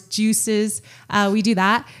bars, juices. We do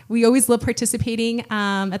that. We always love participating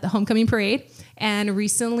at the homecoming parade. And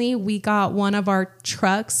recently we got one of our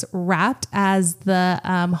trucks wrapped as the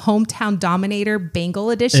Hometown Dominator Bengal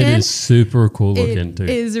edition. It is super cool looking too. It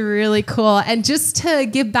is really cool. And just to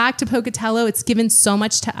give back to Pocatello, it's given so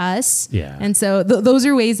much to us. Yeah. And so those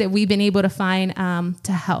are ways that we've been able to find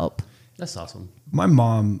to help. That's awesome. My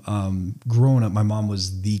mom, growing up, my mom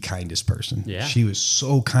was the kindest person. Yeah. She was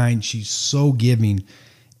so kind. She's so giving.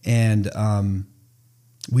 And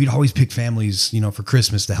we'd always pick families, you know, for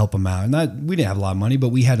Christmas to help them out. And we didn't have a lot of money, but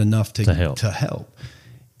we had enough to help.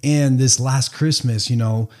 And this last Christmas, you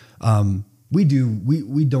know, we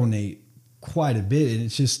donate quite a bit. And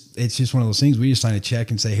it's just one of those things. We just sign a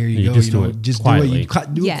check and say, here you go. Just do it quietly.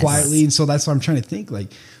 Do it quietly. And so that's what I'm trying to think.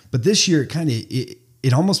 Like, but this year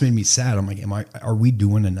it almost made me sad. I'm like, are we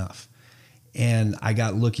doing enough? And I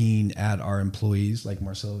got looking at our employees, like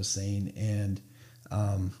Marcela was saying, and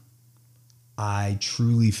I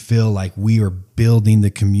truly feel like we are building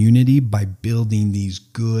the community by building these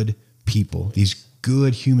good people, these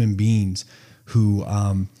good human beings who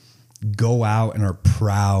go out and are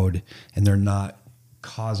proud and they're not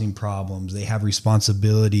causing problems. They have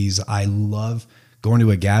responsibilities. I love going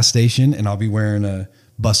to a gas station and I'll be wearing a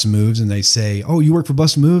BustNMoves and they say, "Oh, you work for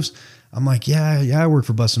BustNMoves?" I'm like, yeah, I work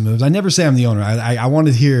for BustNMoves. I never say I'm the owner. I want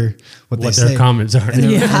to hear what they say. Their comments are. And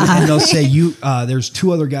they'll say, there's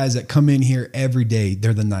two other guys that come in here every day.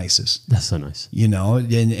 They're the nicest. That's so nice. You know,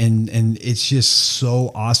 and it's just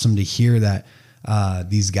so awesome to hear that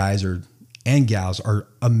these guys and gals are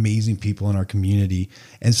amazing people in our community.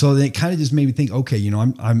 And so it kind of just made me think, okay, you know,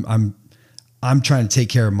 I'm trying to take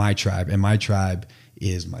care of my tribe, and my tribe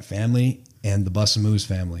is my family and the BustNMoves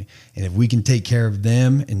family. And if we can take care of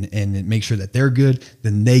them and make sure that they're good,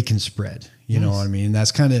 then they can spread. You know what I mean? And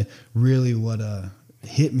that's kind of really what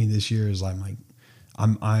hit me this year is I'm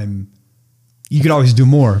you could always do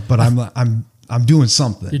more, but I'm doing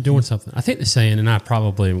something. You're doing something. I think the saying, and I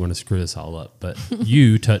probably am going to screw this all up, but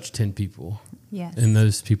you touch 10 people. Yes. And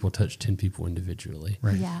those people touch 10 people individually.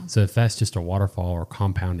 Right. Yeah. So if that's just a waterfall or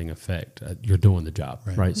compounding effect, you're doing the job,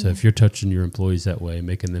 right? So if you're touching your employees that way,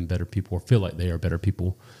 making them better people or feel like they are better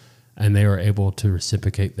people, and they are able to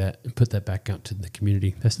reciprocate that and put that back out to the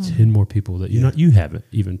community, that's 10 more people that you haven't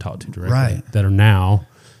even talked to directly that are now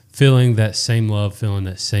feeling that same love, feeling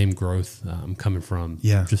that same growth coming from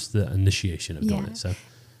just the initiation of doing it. So,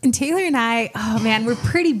 and Taylor and I, oh man, we're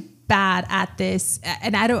pretty bad at this,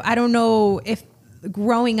 and I don't know if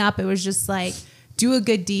growing up it was just like do a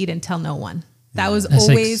good deed and tell no one. That was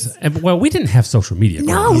always well, we didn't have social media.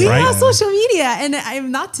 No, we didn't have social media, and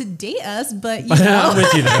I'm not to date us, but you know. I'm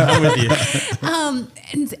with you. I'm with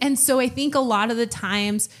you. And so I think a lot of the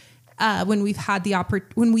times when we've had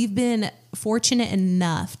when we've been fortunate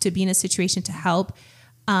enough to be in a situation to help,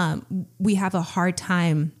 we have a hard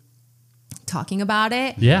time talking about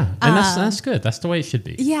it. Yeah. And that's good. That's the way it should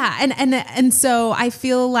be. Yeah. And so I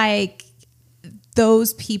feel like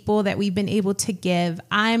those people that we've been able to give,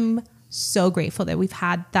 I'm so grateful that we've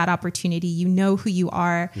had that opportunity. You know who you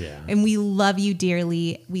are, and we love you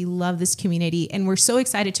dearly. We love this community, and we're so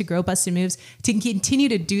excited to grow BustNMoves to continue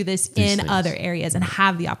to do this in other areas and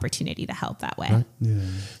have the opportunity to help that way. Right. Yeah.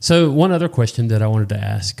 So one other question that I wanted to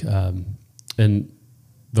ask, and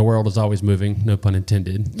the world is always moving, no pun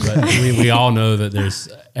intended, but we all know that there's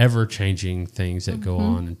ever-changing things that go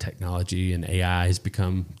on in technology, and AI has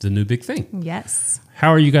become the new big thing. Yes. How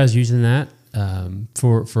are you guys using that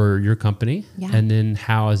for your company? Yeah. And then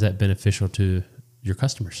how is that beneficial to your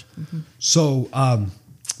customers? So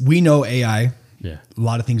we know AI. Yeah. A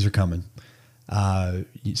lot of things are coming.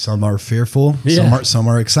 Some are fearful, Yeah. some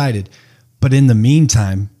are excited. But in the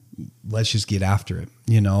meantime, let's just get after it.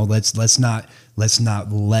 Let's not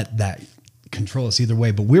let that control us either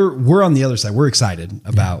way. But we're on the other side. We're excited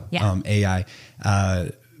about AI.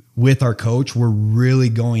 With our coach, we're really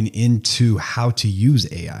going into how to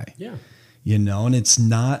use AI. Yeah. And it's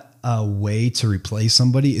not a way to replace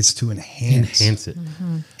somebody, it's to enhance it.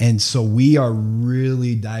 Mm-hmm. And so we are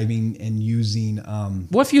really diving and using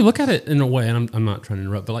Well, if you look at it in a way, and I'm not trying to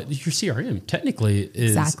interrupt, but like your CRM technically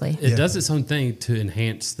is Exactly. it does its own thing to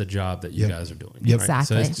enhance the job that you guys are doing. Yep. Right?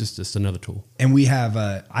 Exactly. So it's just another tool. and we have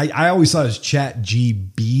I always thought it was Chat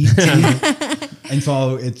GBT. And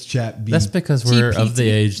so it's Chat B. That's because we're of the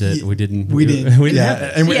age that we didn't We didn't have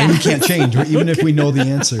it. and we can't change even if we know the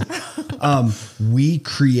answer. We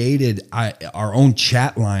created our own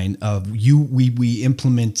chat line of we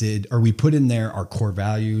implemented, or we put in there our core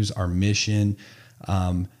values, our mission,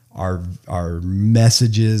 our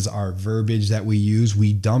messages, our verbiage that we use.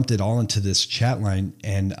 We dumped it all into this chat line.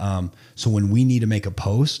 And so when we need to make a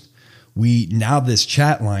post, now this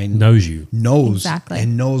chat line knows you. Exactly.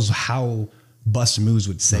 And knows how BustNMoves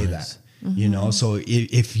would say Nice. that. So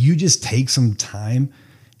if you just take some time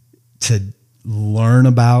to learn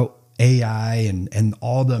about AI and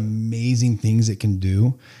all the amazing things it can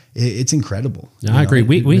do, it's incredible. No, I agree.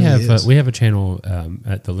 We really have is. we have a channel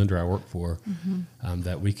at the lender I work for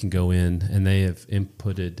that we can go in, and they have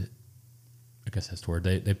inputted. I guess that's the word.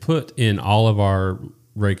 They put in all of our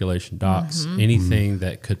regulation docs, anything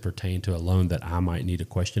that could pertain to a loan that I might need a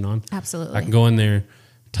question on. Absolutely. I can go in there,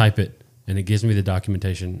 type it, and it gives me the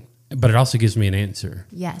documentation, but it also gives me an answer.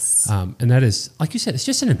 Yes. And that is, like you said, it's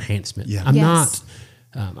just an enhancement. Yeah. I'm Yes.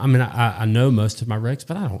 not, I know most of my regs,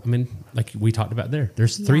 but like we talked about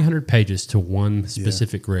there's 300 pages to one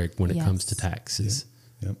specific reg when it comes to taxes.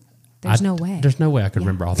 Yep. There's no way. There's no way I could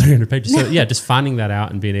remember all 300 pages. So yeah, just finding that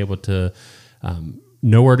out and being able to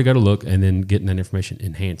know where to go to look and then getting that information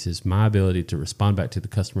enhances my ability to respond back to the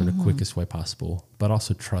customer in the quickest way possible, but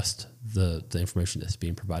also trust the information that's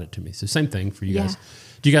being provided to me. So same thing for you guys.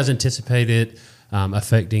 Do you guys anticipate it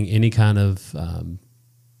affecting any kind of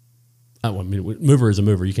mover is a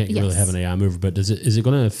mover. You can't really have an AI mover, but is it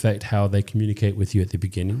going to affect how they communicate with you at the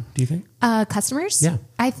beginning, do you think? Customers? Yeah.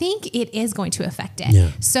 I think it is going to affect it.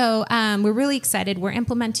 Yeah. So we're really excited. We're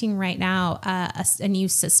implementing right now a new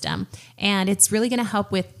system, and it's really going to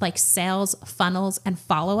help with like sales funnels and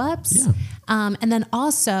follow-ups. Yeah. And then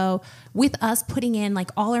also with us putting in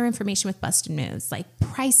like all our information with BustNMoves, like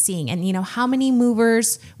pricing and, how many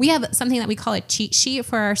movers. We have something that we call a cheat sheet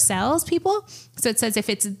for our sales people. So it says if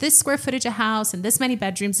it's this square footage a house and this many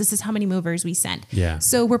bedrooms, this is how many movers we send. Yeah.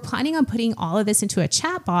 So we're planning on putting all of this into a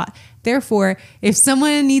chat bot. Therefore, if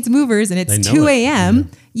someone needs movers and it's 2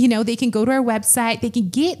 a.m., they can go to our website. They can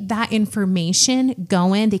get that information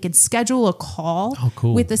going. They can schedule a call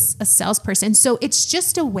with a salesperson. So it's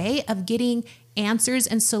just a way of getting answers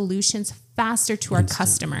and solutions faster to our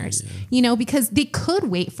customers, because they could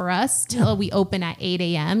wait for us till we open at 8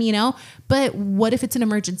 a.m., but what if it's an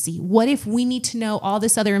emergency? What if we need to know all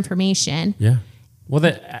this other information? Yeah.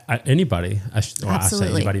 Well, anybody, I say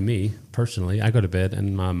Absolutely. anybody, me personally, I go to bed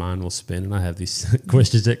and my mind will spin and I have these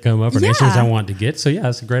questions that come up and answers I want to get. So yeah,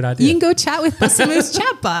 that's a great idea. You can go chat with BustNMoves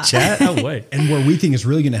chatbot. Chat away. And where we think is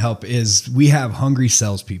really going to help is we have hungry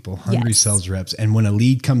salespeople, hungry sales reps. And when a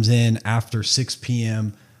lead comes in after 6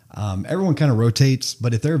 p.m., everyone kind of rotates,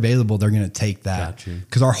 but if they're available, they're going to take that.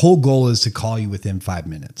 Because our whole goal is to call you within 5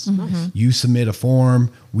 minutes. Mm-hmm. You submit a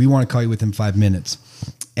form, we want to call you within 5 minutes.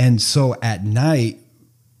 And so at night,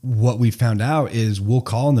 what we found out is we'll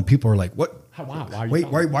call and the people are like, "What?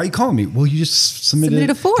 Why are you calling me?" Well, you just submitted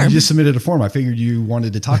a form. You just submitted a form. I figured you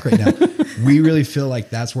wanted to talk right now. We really feel like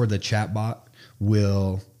that's where the chat bot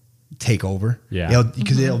will take over. Yeah.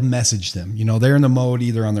 Because it'll message them. They're in the mode,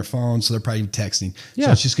 either on their phone, so they're probably texting. Yeah.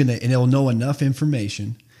 So it's just and it'll know enough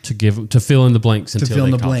information to fill in the blanks until to fill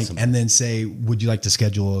in they the call blank, somebody. and then say, "Would you like to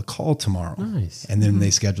schedule a call tomorrow?" Nice. And then they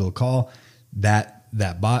schedule a call.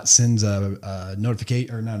 That bot sends a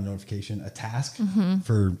notification, or not a notification, a task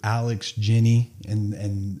for Alex, Jenny,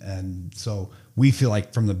 and so we feel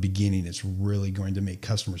like from the beginning it's really going to make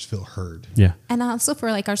customers feel heard. Yeah. And also for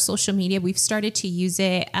like our social media, we've started to use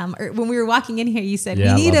it. Or when we were walking in here, you said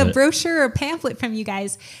Yeah, we need I love a it. brochure or pamphlet from you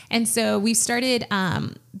guys, and so we started.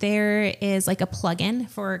 There is like a plugin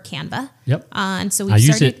for Canva. Yep. And so I we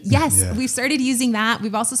use started. it. Yes, Yeah. we've started using that.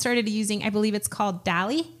 We've also started using, I believe it's called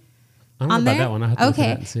DALL-E. I don't know On about there? that one. I have to look at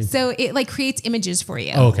that and see. So it like creates images for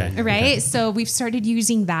you. Oh, okay. Right. Okay. So we've started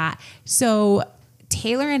using that. So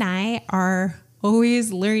Taylor and I are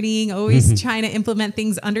always learning, always trying to implement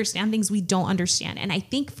things, understand things we don't understand. And I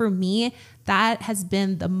think for me, that has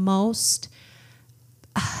been the most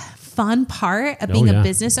fun part of being a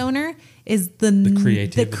business owner is the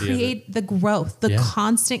creativity, the growth, the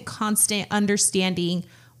constant understanding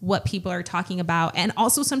what people are talking about, and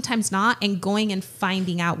also sometimes not, and going and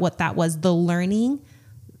finding out what that was, the learning.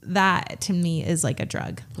 That to me is like a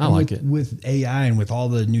drug. I like it. With AI and with all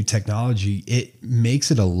the new technology, it makes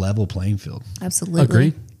it a level playing field. Absolutely.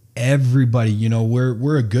 Agreed. Everybody, you know,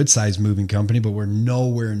 we're a good sized moving company, but we're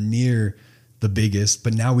nowhere near the biggest.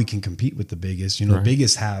 But now we can compete with the biggest. You know, the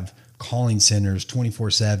biggest have calling centers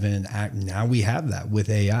 24/7. Now we have that with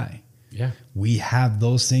AI. Yeah. We have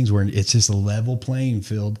those things where it's just a level playing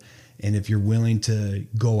field. And if you're willing to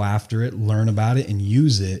go after it, learn about it, and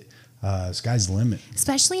use it, sky's the limit.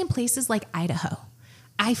 Especially in places like Idaho.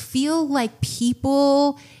 I feel like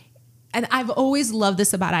people, and I've always loved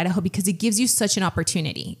this about Idaho because it gives you such an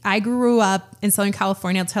opportunity. I grew up in Southern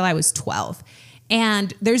California until I was 12.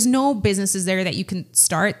 And there's no businesses there that you can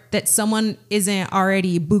start that someone isn't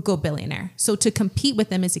already buco billionaire. So to compete with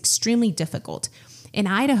them is extremely difficult. In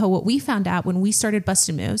Idaho, what we found out when we started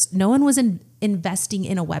BustNMoves, no one was investing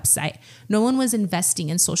in a website. No one was investing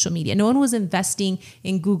in social media. No one was investing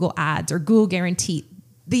in Google Ads or Google Guarantee.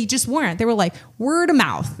 They just weren't. They were like word of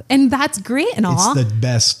mouth. And that's great and all. It's the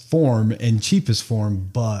best form and cheapest form,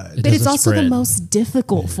 but it's also the most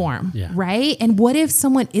difficult form, right? And what if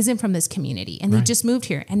someone isn't from this community and they just moved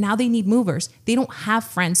here and now they need movers? They don't have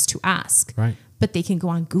friends to ask, but they can go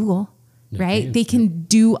on Google. Right? They can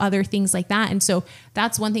do other things like that. And so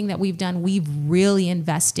that's one thing that we've done. We've really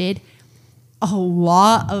invested. A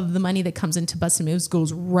lot of the money that comes into BustNMoves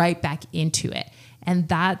goes right back into it. And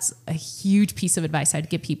that's a huge piece of advice I'd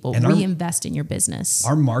give people. And reinvest in your business.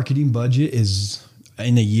 Our marketing budget is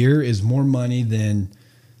in a year is more money than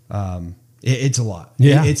it's a lot.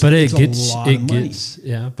 Yeah, but it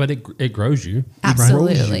grows you.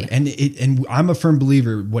 Absolutely. And I'm a firm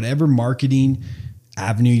believer, whatever marketing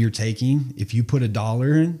avenue you're taking, if you put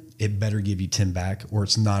 $1 in, it better give you 10 back, or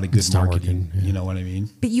it's not a good marketing. You know what I mean?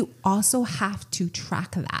 But you also have to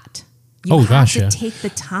track that. You have to take the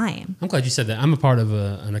time. I'm glad you said that. I'm a part of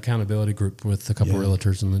an accountability group with a couple of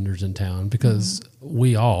realtors and lenders in town because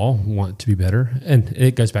we all want to be better. And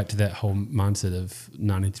it goes back to that whole mindset of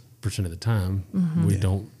 90% of the time, we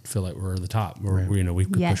don't feel like we're the top, or we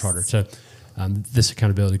could push harder. So this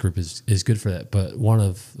accountability group is good for that. But one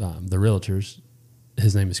of the realtors,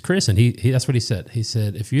 his name is Chris, and he that's what he said. He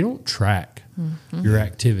said, if you don't track your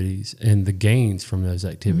activities and the gains from those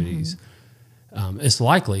activities, it's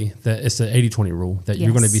likely that it's the 80-20 rule, that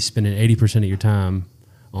you're going to be spending 80% of your time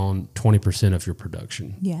on 20% of your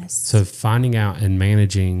production. Yes. So finding out and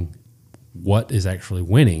managing what is actually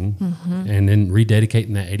winning and then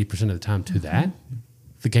rededicating that 80% of the time to that,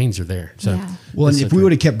 the gains are there. So, well, and if we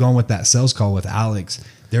would have kept going with that sales call with Alex,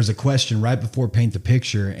 there's a question right before paint the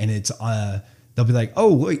picture, and it's they'll be like,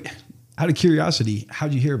 oh, wait, out of curiosity,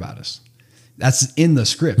 how'd you hear about us? That's in the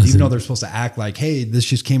script, even though they're supposed to act like, hey, this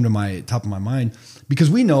just came to my top of my mind. Because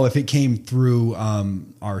we know if it came through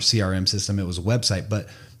our CRM system, it was a website, but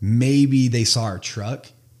maybe they saw our truck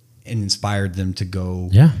and inspired them to go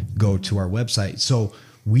to our website. So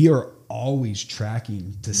we are always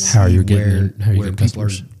tracking to see where people are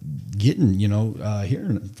getting,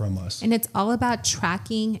 hearing from us. And it's all about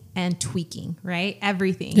tracking and tweaking, right?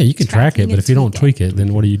 Everything. Yeah, you can track it, but if you don't tweak it,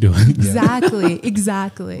 then what are you doing? Exactly.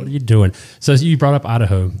 What are you doing? So you brought up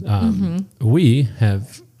Idaho. We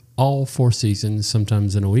have all 4 seasons,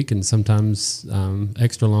 sometimes in a week and sometimes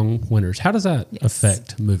extra long winters. How does that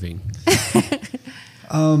affect moving?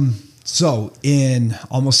 So in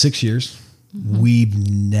almost 6 years, we've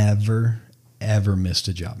never, ever missed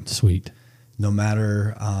a job. Sweet. No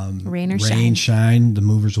matter rain or shine, the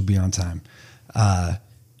movers will be on time.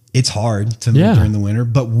 It's hard to move during the winter,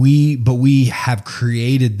 but we have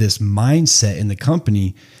created this mindset in the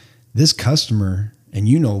company. This customer,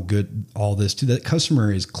 and all this too, that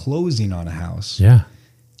customer is closing on a house. Yeah.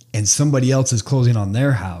 And somebody else is closing on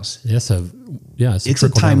their house. It's a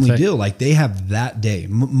timely deal. Like they have that day.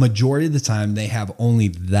 Majority of the time, they have only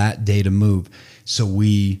that day to move. So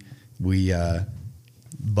we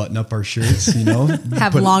button up our shirts,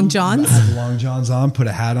 have long johns on, put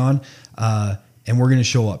a hat on, and we're going to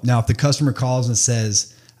show up. Now, if the customer calls and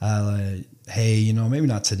says, hey, maybe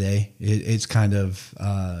not today, it's kind of,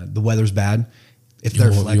 the weather's bad. If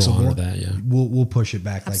they're flexible, we'll push it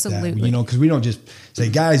back like that, because we don't just say,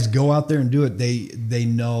 guys, go out there and do it. They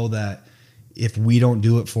know that if we don't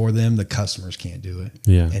do it for them, the customers can't do it.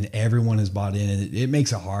 Yeah. And everyone is bought in, and it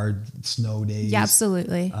makes it hard. Snow days. Yeah,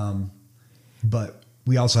 absolutely. But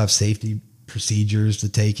we also have safety procedures to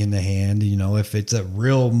take into hand. If it's a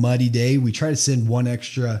real muddy day, we try to send one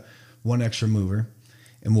extra one extra mover,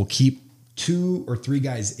 and we'll keep 2 or 3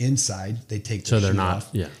 guys inside. They take their so they're shoe not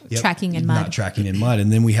off. Tracking in mud. Not tracking in mud.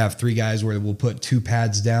 And then we have 3 guys where we'll put 2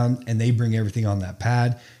 pads down, and they bring everything on that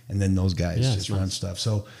pad, and then those guys just run stuff.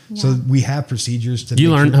 So we have procedures to. You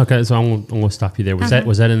learn okay. So I'm going to stop you there. Was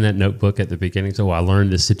that in that notebook at the beginning? So I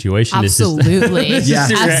learned this situation. Absolutely,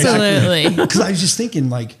 absolutely. Because I was just thinking,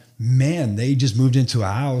 like, man, they just moved into a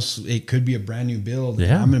house. It could be a brand new build.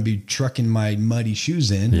 Yeah. I'm going to be trucking my muddy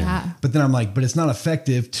shoes in. Yeah. But then I'm like, but it's not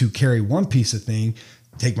effective to carry one piece of thing,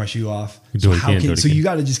 take my shoe off. So you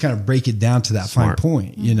got to just kind of break it down to that fine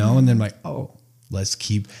point, you know? And then like, let's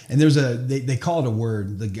keep, and there's they call it a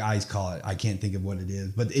word. The guys call it, I can't think of what it is,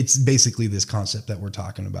 but it's basically this concept that we're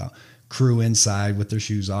talking about. Crew inside with their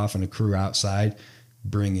shoes off and a crew outside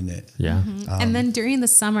bringing it. Yeah. And then during the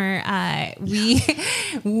summer, we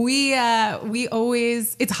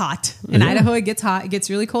always, it's hot in Idaho. It gets hot. It gets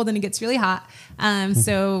really cold and it gets really hot.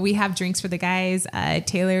 So we have drinks for the guys.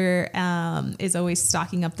 Taylor is always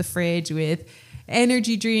stocking up the fridge with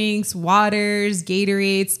energy drinks, waters,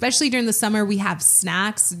 Gatorade. Especially during the summer, we have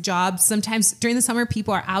snacks, jobs. Sometimes during the summer,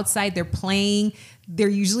 people are outside, they're playing. They're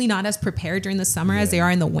usually not as prepared during the summer as they are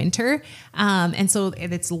in the winter. And so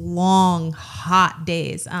it's long, hot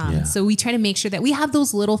days. So we try to make sure that we have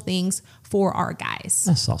those little things for our guys.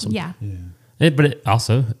 That's awesome. Yeah. But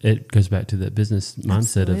it goes back to that business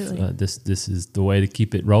mindset of this is the way to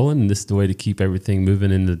keep it rolling, and this is the way to keep everything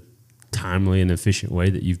moving in the timely and efficient way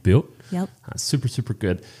that you've built. Yep. Super, super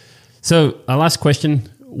good. So last question,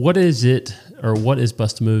 what is it, or what is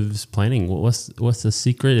BustNMoves planning? What's the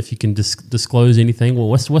secret? If you can disclose anything,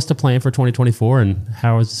 what's the plan for 2024, and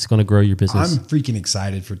how is this going to grow your business? I'm freaking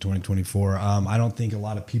excited for 2024. I don't think a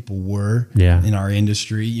lot of people were Yeah. in our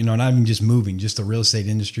industry, you know, not even just moving, just the real estate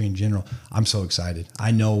industry in general. I'm so excited.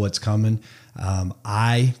 I know what's coming.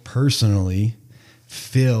 I personally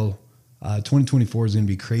feel 2024 is going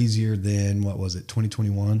to be crazier than,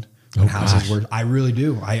 2021? When houses were. I really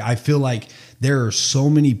do. I feel like there are so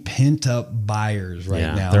many pent up buyers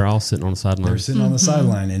right now. They're all sitting on the sideline. They're sitting on the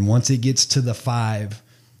sideline. And once it gets to the 5,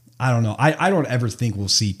 I don't know. I don't ever think we'll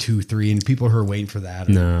see 2, 3, and people who are waiting for that.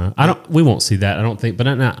 No, I don't. We won't see that. I don't think. But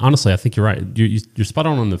honestly, I think you're right. You're spot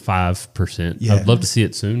on the 5%. Yeah. I'd love to see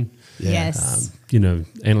it soon. Yeah. Yes.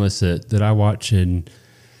 Analysts that I watch and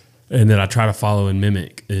that I try to follow and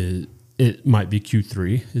mimic. It might be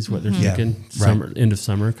Q3 is what they're thinking, summer, end of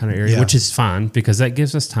summer kind of area, which is fine because that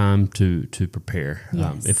gives us time to prepare.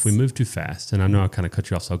 Yes. If we move too fast, and I know I kind of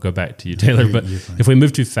cut you off, so I'll go back to you, Taylor. But if we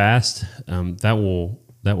move too fast, that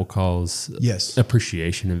will cause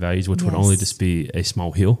appreciation in values, which would only just be a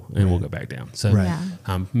small hill, and we'll go back down. So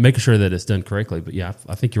making sure that it's done correctly. But yeah,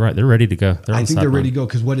 I think you're right. They're ready to go. I think they're ready to go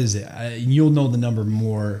because what is it? You'll know the number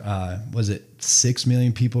more. Was it 6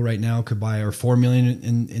 million people right now could buy, or 4 million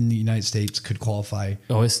in the United States could qualify?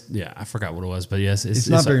 Oh, I forgot what it was, but yes, it's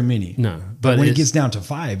not very many. No, but when it gets down to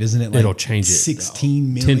 5, isn't it? Like it'll change it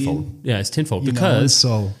 16 million. Tenfold. Yeah, it's tenfold because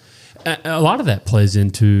a lot of that plays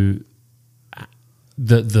into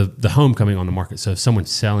the home coming on the market. So if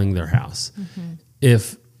someone's selling their house,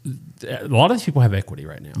 if a lot of these people have equity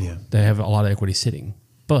right now, they have a lot of equity sitting,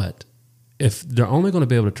 but if they're only going to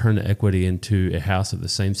be able to turn the equity into a house of the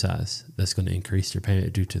same size, that's going to increase their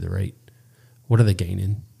payment due to the rate. What are they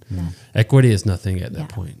gaining? Equity is nothing at that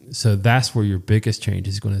point. So that's where your biggest change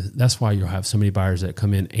is going to. That's why you'll have so many buyers that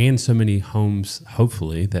come in, and so many homes,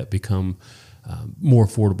 hopefully, that become more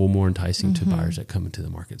affordable, more enticing to buyers that come into the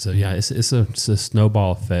market. So yeah, it's a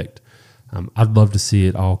snowball effect. I'd love to see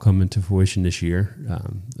it all come into fruition this year,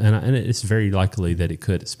 and it's very likely that it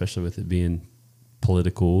could, especially with it being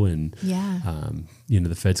political and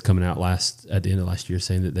the Fed's coming out at the end of last year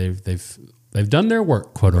saying that they've done their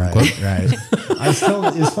work, quote unquote. Right.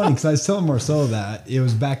 It's funny because I was telling Marcela that it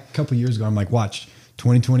was back a couple of years ago. I'm like, watch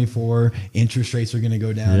 2024, interest rates are going to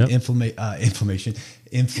go down.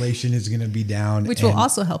 Inflation is going to be down, which will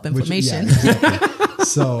also help inflammation. Exactly.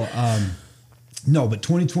 So, no, but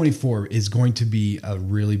 2024 is going to be a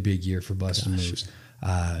really big year for BustNMoves.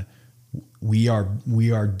 We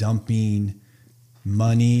are dumping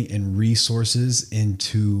money and resources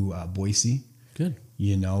into Boise. Good.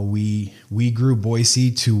 You know, we grew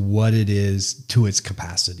Boise to what it is, to its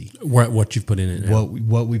capacity. What you've put in it now.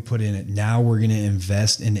 What we put in it. Now we're going to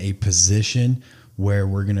invest in a position where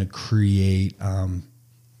we're going to create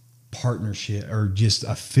partnership or just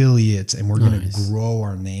affiliates, and we're going to grow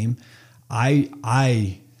our name.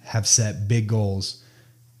 I have set big goals,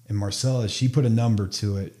 and Marcela, she put a number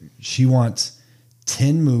to it. She wants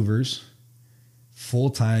 10 movers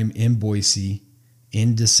full-time in Boise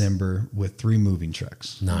in December with 3 moving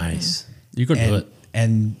trucks. Nice. You can do it.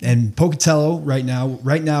 And Pocatello right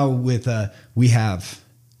now with we have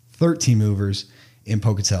 13 movers in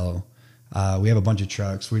Pocatello. We have a bunch of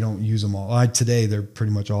trucks. We don't use them all. Today they're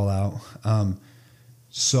pretty much all out.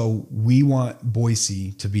 So we want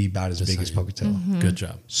Boise to be about as big as Pocatello. Good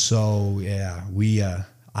job. So yeah,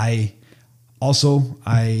 I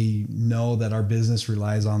know that our business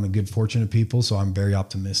relies on the good fortune of people. So I'm very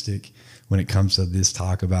optimistic when it comes to this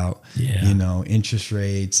talk about, interest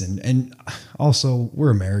rates and also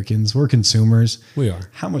we're Americans, we're consumers. We are.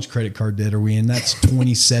 How much credit card debt are we in? That's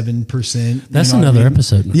 27%. That's another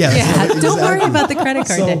episode. Yeah. Exactly. Don't worry about the credit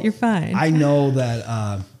card debt. You're fine. I know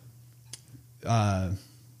that,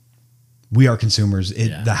 we are consumers.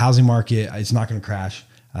 The housing market, it's not going to crash.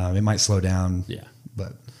 It might slow down. Yeah.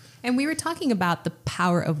 But. And we were talking about the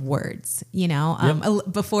power of words,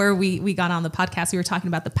 before we got on the podcast, we were talking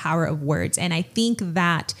about the power of words. And I think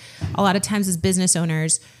that a lot of times as business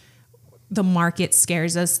owners, the market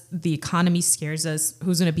scares us, the economy scares us,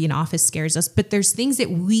 who's going to be in office scares us, but there's things that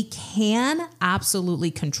we can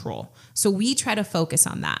absolutely control. So we try to focus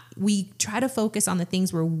on that. We try to focus on the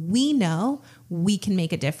things where we know we can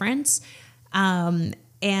make a difference. And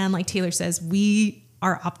like Taylor says, we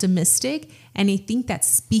are optimistic. And I think that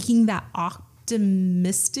speaking that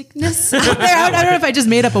optimisticness out there, I don't know if I just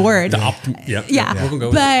made up a word. But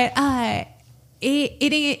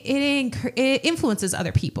it influences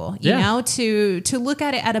other people, you know, to look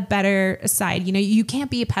at it at a better side. You know, you can't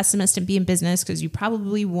be a pessimist and be in business because you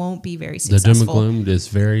probably won't be very successful. The doom and gloom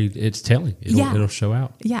is it's telling. It'll show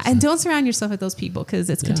out. Yeah. And don't surround yourself with those people because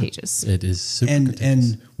it's contagious. It is super contagious.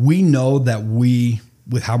 And we know that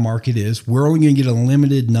with how market is, we're only going to get a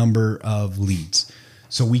limited number of leads.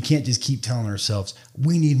 So we can't just keep telling ourselves,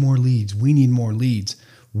 we need more leads. We need more leads.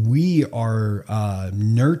 We are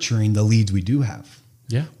nurturing the leads we do have.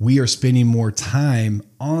 Yeah. We are spending more time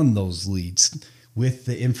on those leads with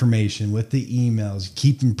the information, with the emails,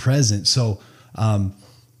 keeping present. So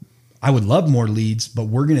I would love more leads, but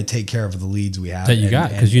we're going to take care of the leads we have that you got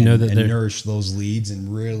because you know that and nourish those leads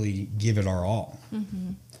and really give it our all. Mm-hmm.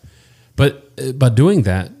 But by doing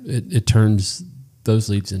that, it turns those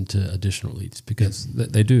leads into additional leads because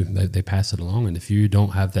they do. They pass it along. And if you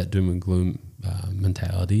don't have that doom and gloom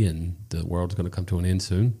mentality and the world's going to come to an end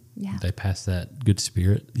soon, they pass that good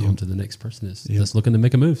spirit on to the next person that's looking to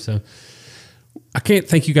make a move. So I can't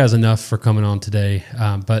thank you guys enough for coming on today.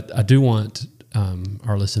 But I do want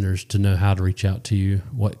our listeners to know how to reach out to you.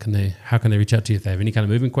 How can they reach out to you if they have any kind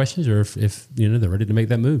of moving questions or if they're ready to make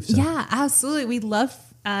that move? So. Yeah, absolutely. We'd love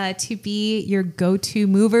to be your go-to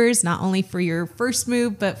movers, not only for your first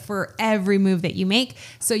move, but for every move that you make.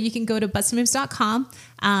 So you can go to BustNMoves.com.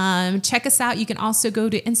 Check us out. You can also go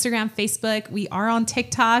to Instagram, Facebook. We are on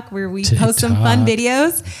TikTok where we post some fun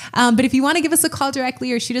videos. But if you want to give us a call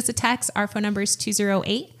directly or shoot us a text, our phone number is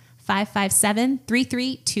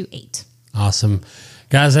 208-557-3328. Awesome.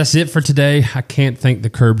 Guys, that's it for today. I can't thank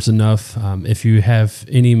the Kerbs enough. If you have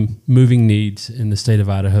any moving needs in the state of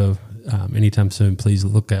Idaho, anytime soon, please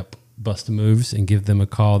look up BustNMoves and give them a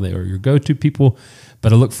call. They are your go-to people.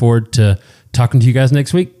 But I look forward to talking to you guys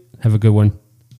next week. Have a good one.